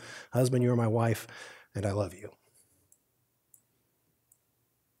my husband, you are my wife, and I love you."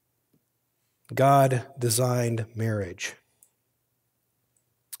 God designed marriage,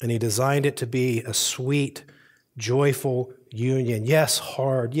 and he designed it to be a sweet, joyful union. Yes,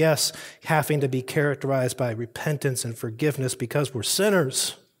 hard. Yes, having to be characterized by repentance and forgiveness because we're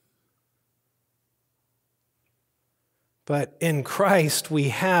sinners. But in Christ, we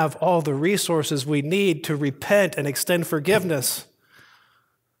have all the resources we need to repent and extend forgiveness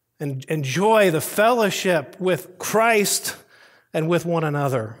and enjoy the fellowship with Christ and with one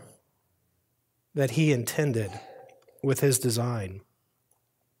another that he intended with his design.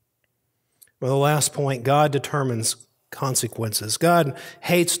 Well, the last point, God determines consequences. God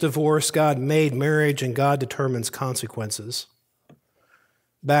hates divorce, God made marriage, and God determines consequences.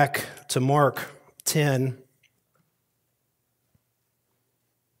 Back to Mark 10.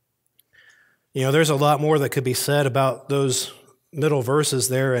 There's a lot more that could be said about those middle verses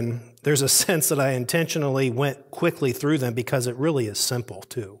there, and there's a sense that I intentionally went quickly through them because it really is simple,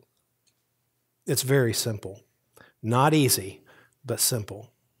 too. It's very simple. Not easy, but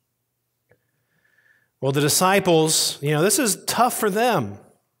simple. Well, the disciples, this is tough for them.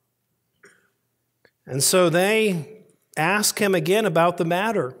 And so they ask him again about the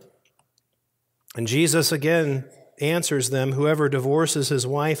matter. And Jesus again answers them, "Whoever divorces his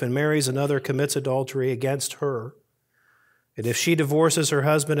wife and marries another commits adultery against her. And if she divorces her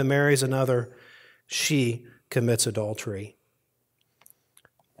husband and marries another, she commits adultery."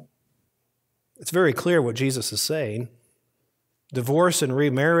 It's very clear what Jesus is saying. Divorce and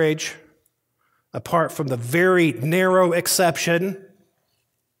remarriage, apart from the very narrow exception,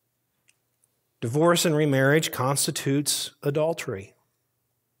 divorce and remarriage constitutes adultery.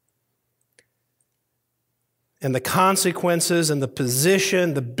 And the consequences and the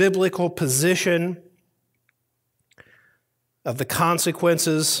position, the biblical position of the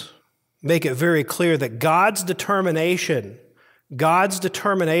consequences make it very clear that God's determination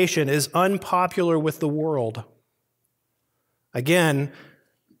is unpopular with the world. Again,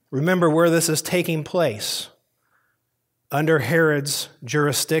 remember where this is taking place. Under Herod's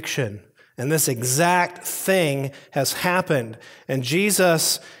jurisdiction. And this exact thing has happened. And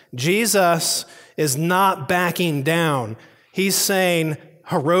Jesus is not backing down. He's saying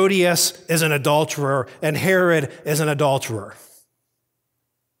Herodias is an adulterer and Herod is an adulterer.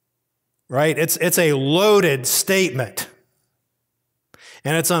 Right? It's a loaded statement.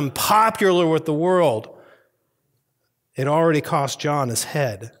 And it's unpopular with the world. It already cost John his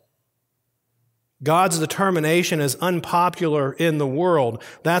head. God's determination is unpopular in the world.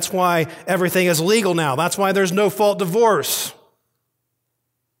 That's why everything is legal now. That's why there's no-fault divorce.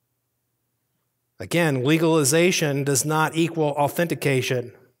 Again, legalization does not equal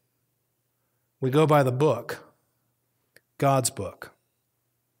authentication. We go by the book, God's book.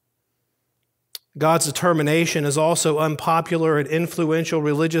 God's determination is also unpopular in influential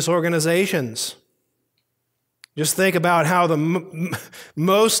religious organizations. Just think about how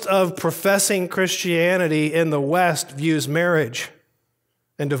most of professing Christianity in the West views marriage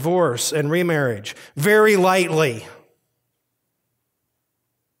and divorce and remarriage very lightly.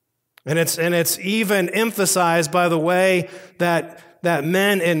 And it's even emphasized by the way that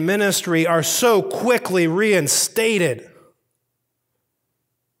men in ministry are so quickly reinstated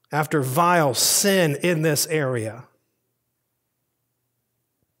after vile sin in this area.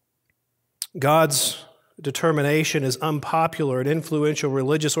 God's determination is unpopular in influential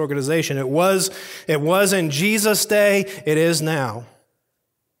religious organization. It was in Jesus' day, it is now.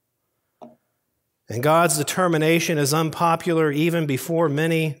 And God's determination is unpopular even before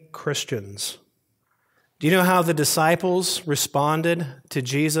many Christians. Do you know how the disciples responded to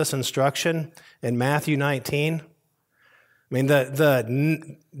Jesus' instruction in Matthew 19? I mean,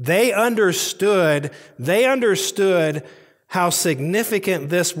 they understood how significant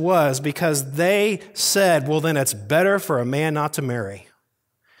this was because they said, well, then it's better for a man not to marry.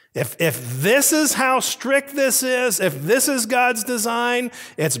 If this is how strict this is, if this is God's design,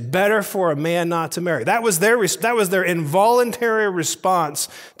 it's better for a man not to marry. That was their involuntary response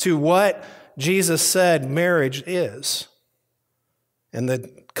to what Jesus said marriage is and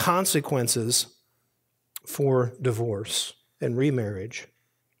the consequences for divorce and remarriage.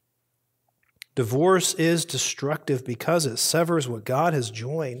 Divorce is destructive because it severs what God has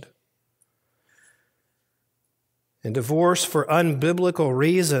joined. And divorce for unbiblical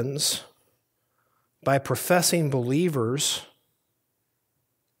reasons by professing believers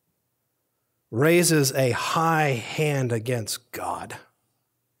raises a high hand against God.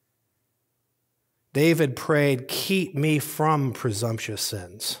 David prayed, "Keep me from presumptuous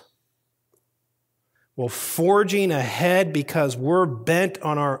sins." Well, forging ahead because we're bent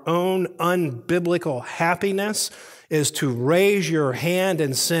on our own unbiblical happiness is to raise your hand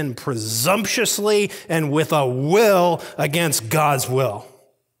and sin presumptuously and with a will against God's will.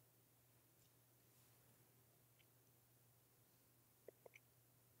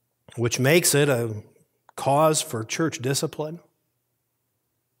 Which makes it a cause for church discipline.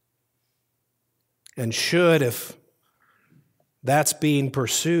 And should, if that's being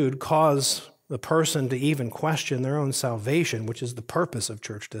pursued, cause the person to even question their own salvation, which is the purpose of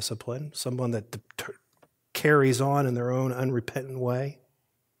church discipline, someone that carries on in their own unrepentant way.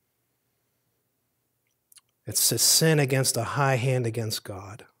 It's a sin against a high hand against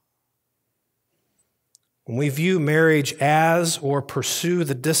God. When we view marriage as or pursue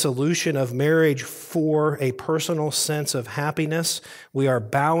the dissolution of marriage for a personal sense of happiness, we are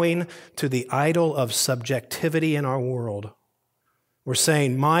bowing to the idol of subjectivity in our world. We're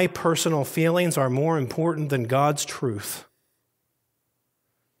saying my personal feelings are more important than God's truth.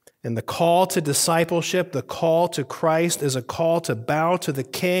 And the call to discipleship, the call to Christ, is a call to bow to the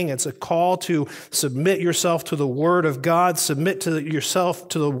King. It's a call to submit yourself to the Word of God, submit to yourself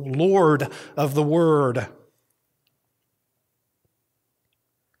to the Lord of the Word.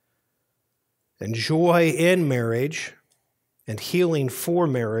 And joy in marriage and healing for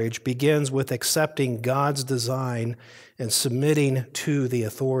marriage begins with accepting God's design and submitting to the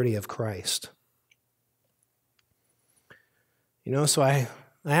authority of Christ. So I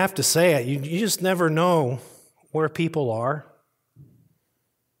have to say it, you just never know where people are.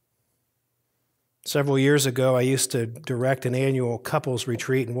 Several years ago, I used to direct an annual couples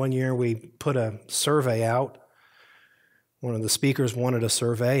retreat, and one year we put a survey out. One of the speakers wanted a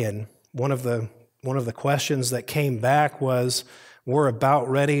survey, and one of the questions that came back was, we're about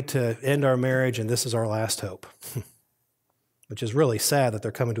ready to end our marriage, and this is our last hope. Which is really sad that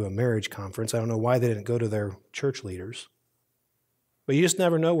they're coming to a marriage conference. I don't know why they didn't go to their church leaders. But you just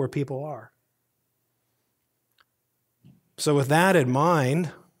never know where people are. So with that in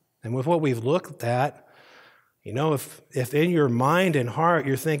mind, and with what we've looked at, if in your mind and heart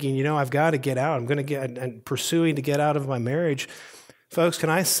you're thinking, I've got to get out, I'm going to get, and pursuing to get out of my marriage, folks, can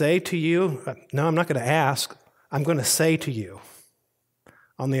I say to you, no, I'm not going to ask, I'm going to say to you,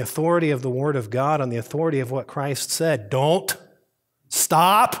 on the authority of the Word of God, on the authority of what Christ said, don't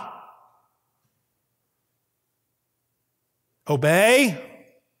stop. Obey.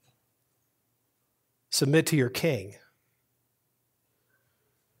 Submit to your King.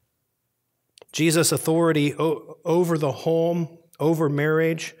 Jesus' authority over the home, over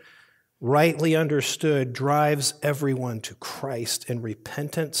marriage, rightly understood, drives everyone to Christ in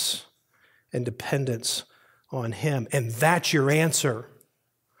repentance and dependence on Him. And that's your answer.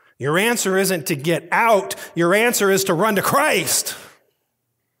 Your answer isn't to get out. Your answer is to run to Christ.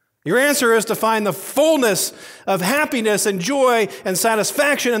 Your answer is to find the fullness of happiness and joy and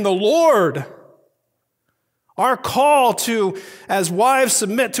satisfaction in the Lord. Our call to, as wives,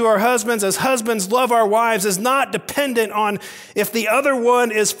 submit to our husbands, as husbands love our wives, is not dependent on if the other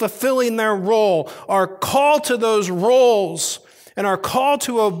one is fulfilling their role. Our call to those roles and our call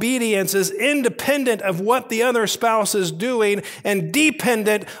to obedience is independent of what the other spouse is doing and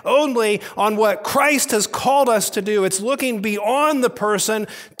dependent only on what Christ has called us to do. It's looking beyond the person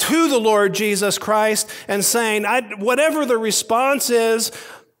to the Lord Jesus Christ and saying, whatever the response is,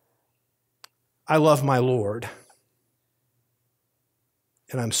 I love my Lord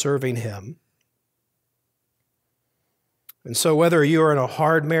and I'm serving Him. And so whether you are in a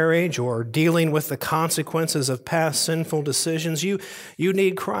hard marriage or dealing with the consequences of past sinful decisions, you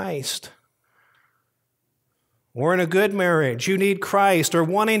need Christ. Or in a good marriage, you need Christ. Or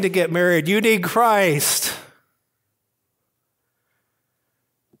wanting to get married, you need Christ.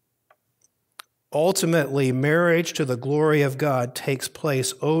 Ultimately, marriage to the glory of God takes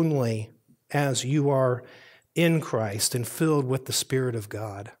place only as you are in Christ and filled with the Spirit of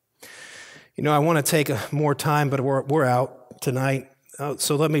God. You know, I want to take more time, but we're out tonight.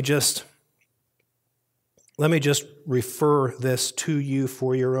 So let me just refer this to you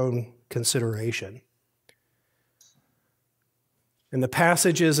for your own consideration. In the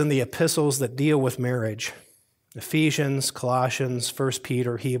passages in the epistles that deal with marriage, Ephesians, Colossians, 1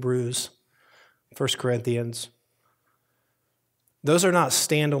 Peter, Hebrews, 1 Corinthians, those are not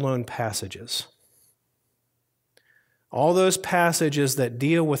standalone passages. All those passages that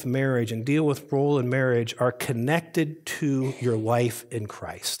deal with marriage and deal with role in marriage are connected to your life in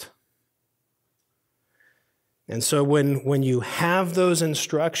Christ. And so when you have those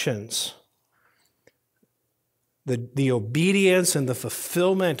instructions, the obedience and the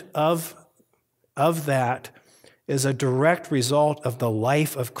fulfillment of that is a direct result of the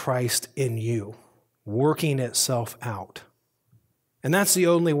life of Christ in you, working itself out. And that's the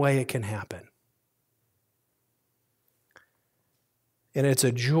only way it can happen. And it's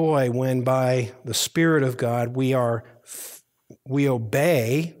a joy when by the Spirit of God we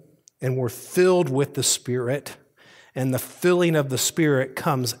obey and we're filled with the Spirit, and the filling of the Spirit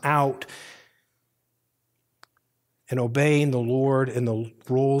comes out in obeying the Lord and the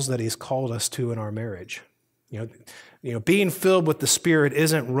roles that He's called us to in our marriage. You know, being filled with the Spirit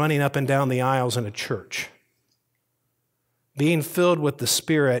isn't running up and down the aisles in a church. Being filled with the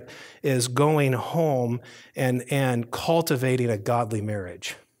Spirit is going home and cultivating a godly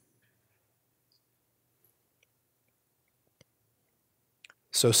marriage.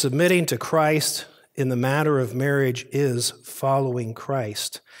 So submitting to Christ in the matter of marriage is following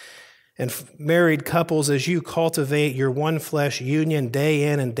Christ. And married couples, as you cultivate your one flesh union day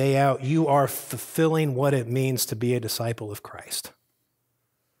in and day out, you are fulfilling what it means to be a disciple of Christ.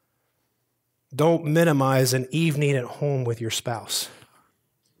 Don't minimize an evening at home with your spouse.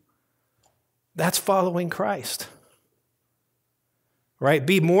 That's following Christ. Right?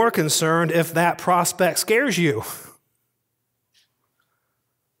 Be more concerned if that prospect scares you.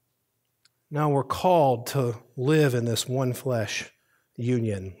 Now we're called to live in this one flesh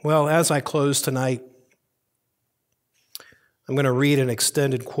union. Well, as I close tonight, I'm going to read an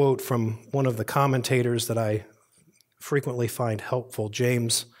extended quote from one of the commentators that I frequently find helpful,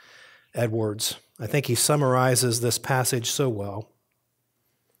 James Edwards. I think he summarizes this passage so well.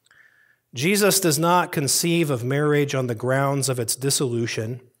 Jesus does not conceive of marriage on the grounds of its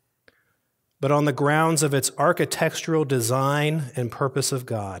dissolution, but on the grounds of its architectural design and purpose of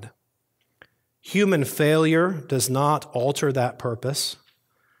God. Human failure does not alter that purpose.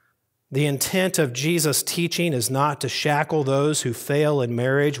 The intent of Jesus' teaching is not to shackle those who fail in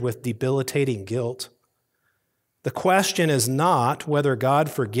marriage with debilitating guilt. The question is not whether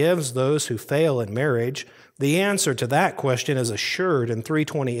God forgives those who fail in marriage. The answer to that question is assured in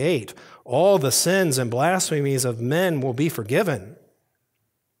 3:28. All the sins and blasphemies of men will be forgiven.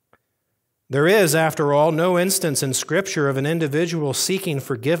 There is, after all, no instance in Scripture of an individual seeking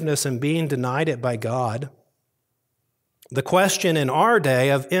forgiveness and being denied it by God. The question in our day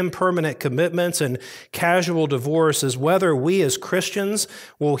of impermanent commitments and casual divorce is whether we as Christians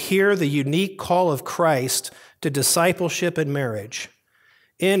will hear the unique call of Christ to discipleship in marriage.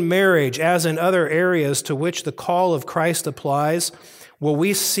 In marriage, as in other areas to which the call of Christ applies, will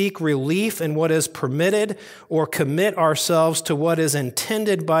we seek relief in what is permitted or commit ourselves to what is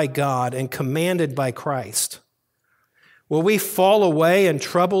intended by God and commanded by Christ? Will we fall away in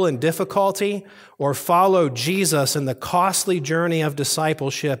trouble and difficulty or follow Jesus in the costly journey of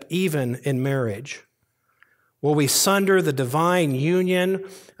discipleship, even in marriage? Will we sunder the divine union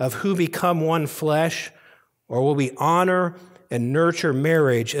of who become one flesh, or will we honor and nurture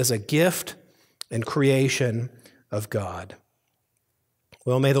marriage as a gift and creation of God?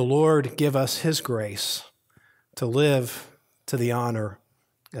 Well, may the Lord give us His grace to live to the honor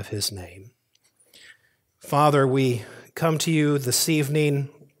of His name. Father, we come to you this evening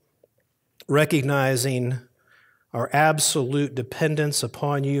recognizing our absolute dependence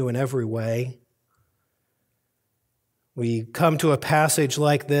upon you in every way. We come to a passage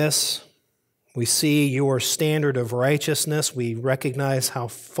like this. We see your standard of righteousness. We recognize how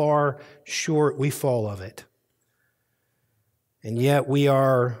far short we fall of it. And yet we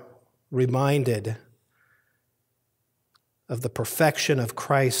are reminded of the perfection of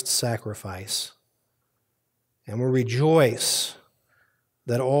Christ's sacrifice. And we rejoice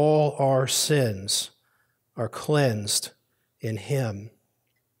that all our sins are cleansed in Him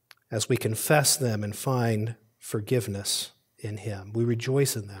as we confess them and find forgiveness in Him. We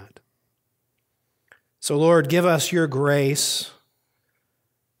rejoice in that. So, Lord, give us your grace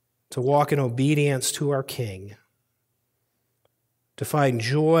to walk in obedience to our King, to find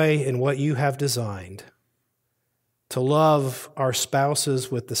joy in what you have designed, to love our spouses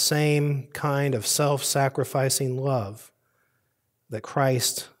with the same kind of self-sacrificing love that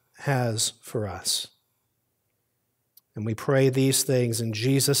Christ has for us. And we pray these things in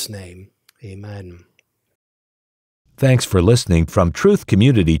Jesus' name. Amen. Thanks for listening from Truth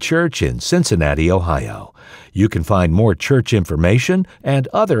Community Church in Cincinnati, Ohio. You can find more church information and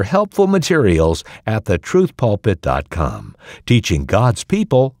other helpful materials at thetruthpulpit.com, teaching God's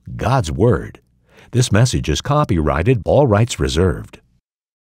people God's Word. This message is copyrighted, all rights reserved.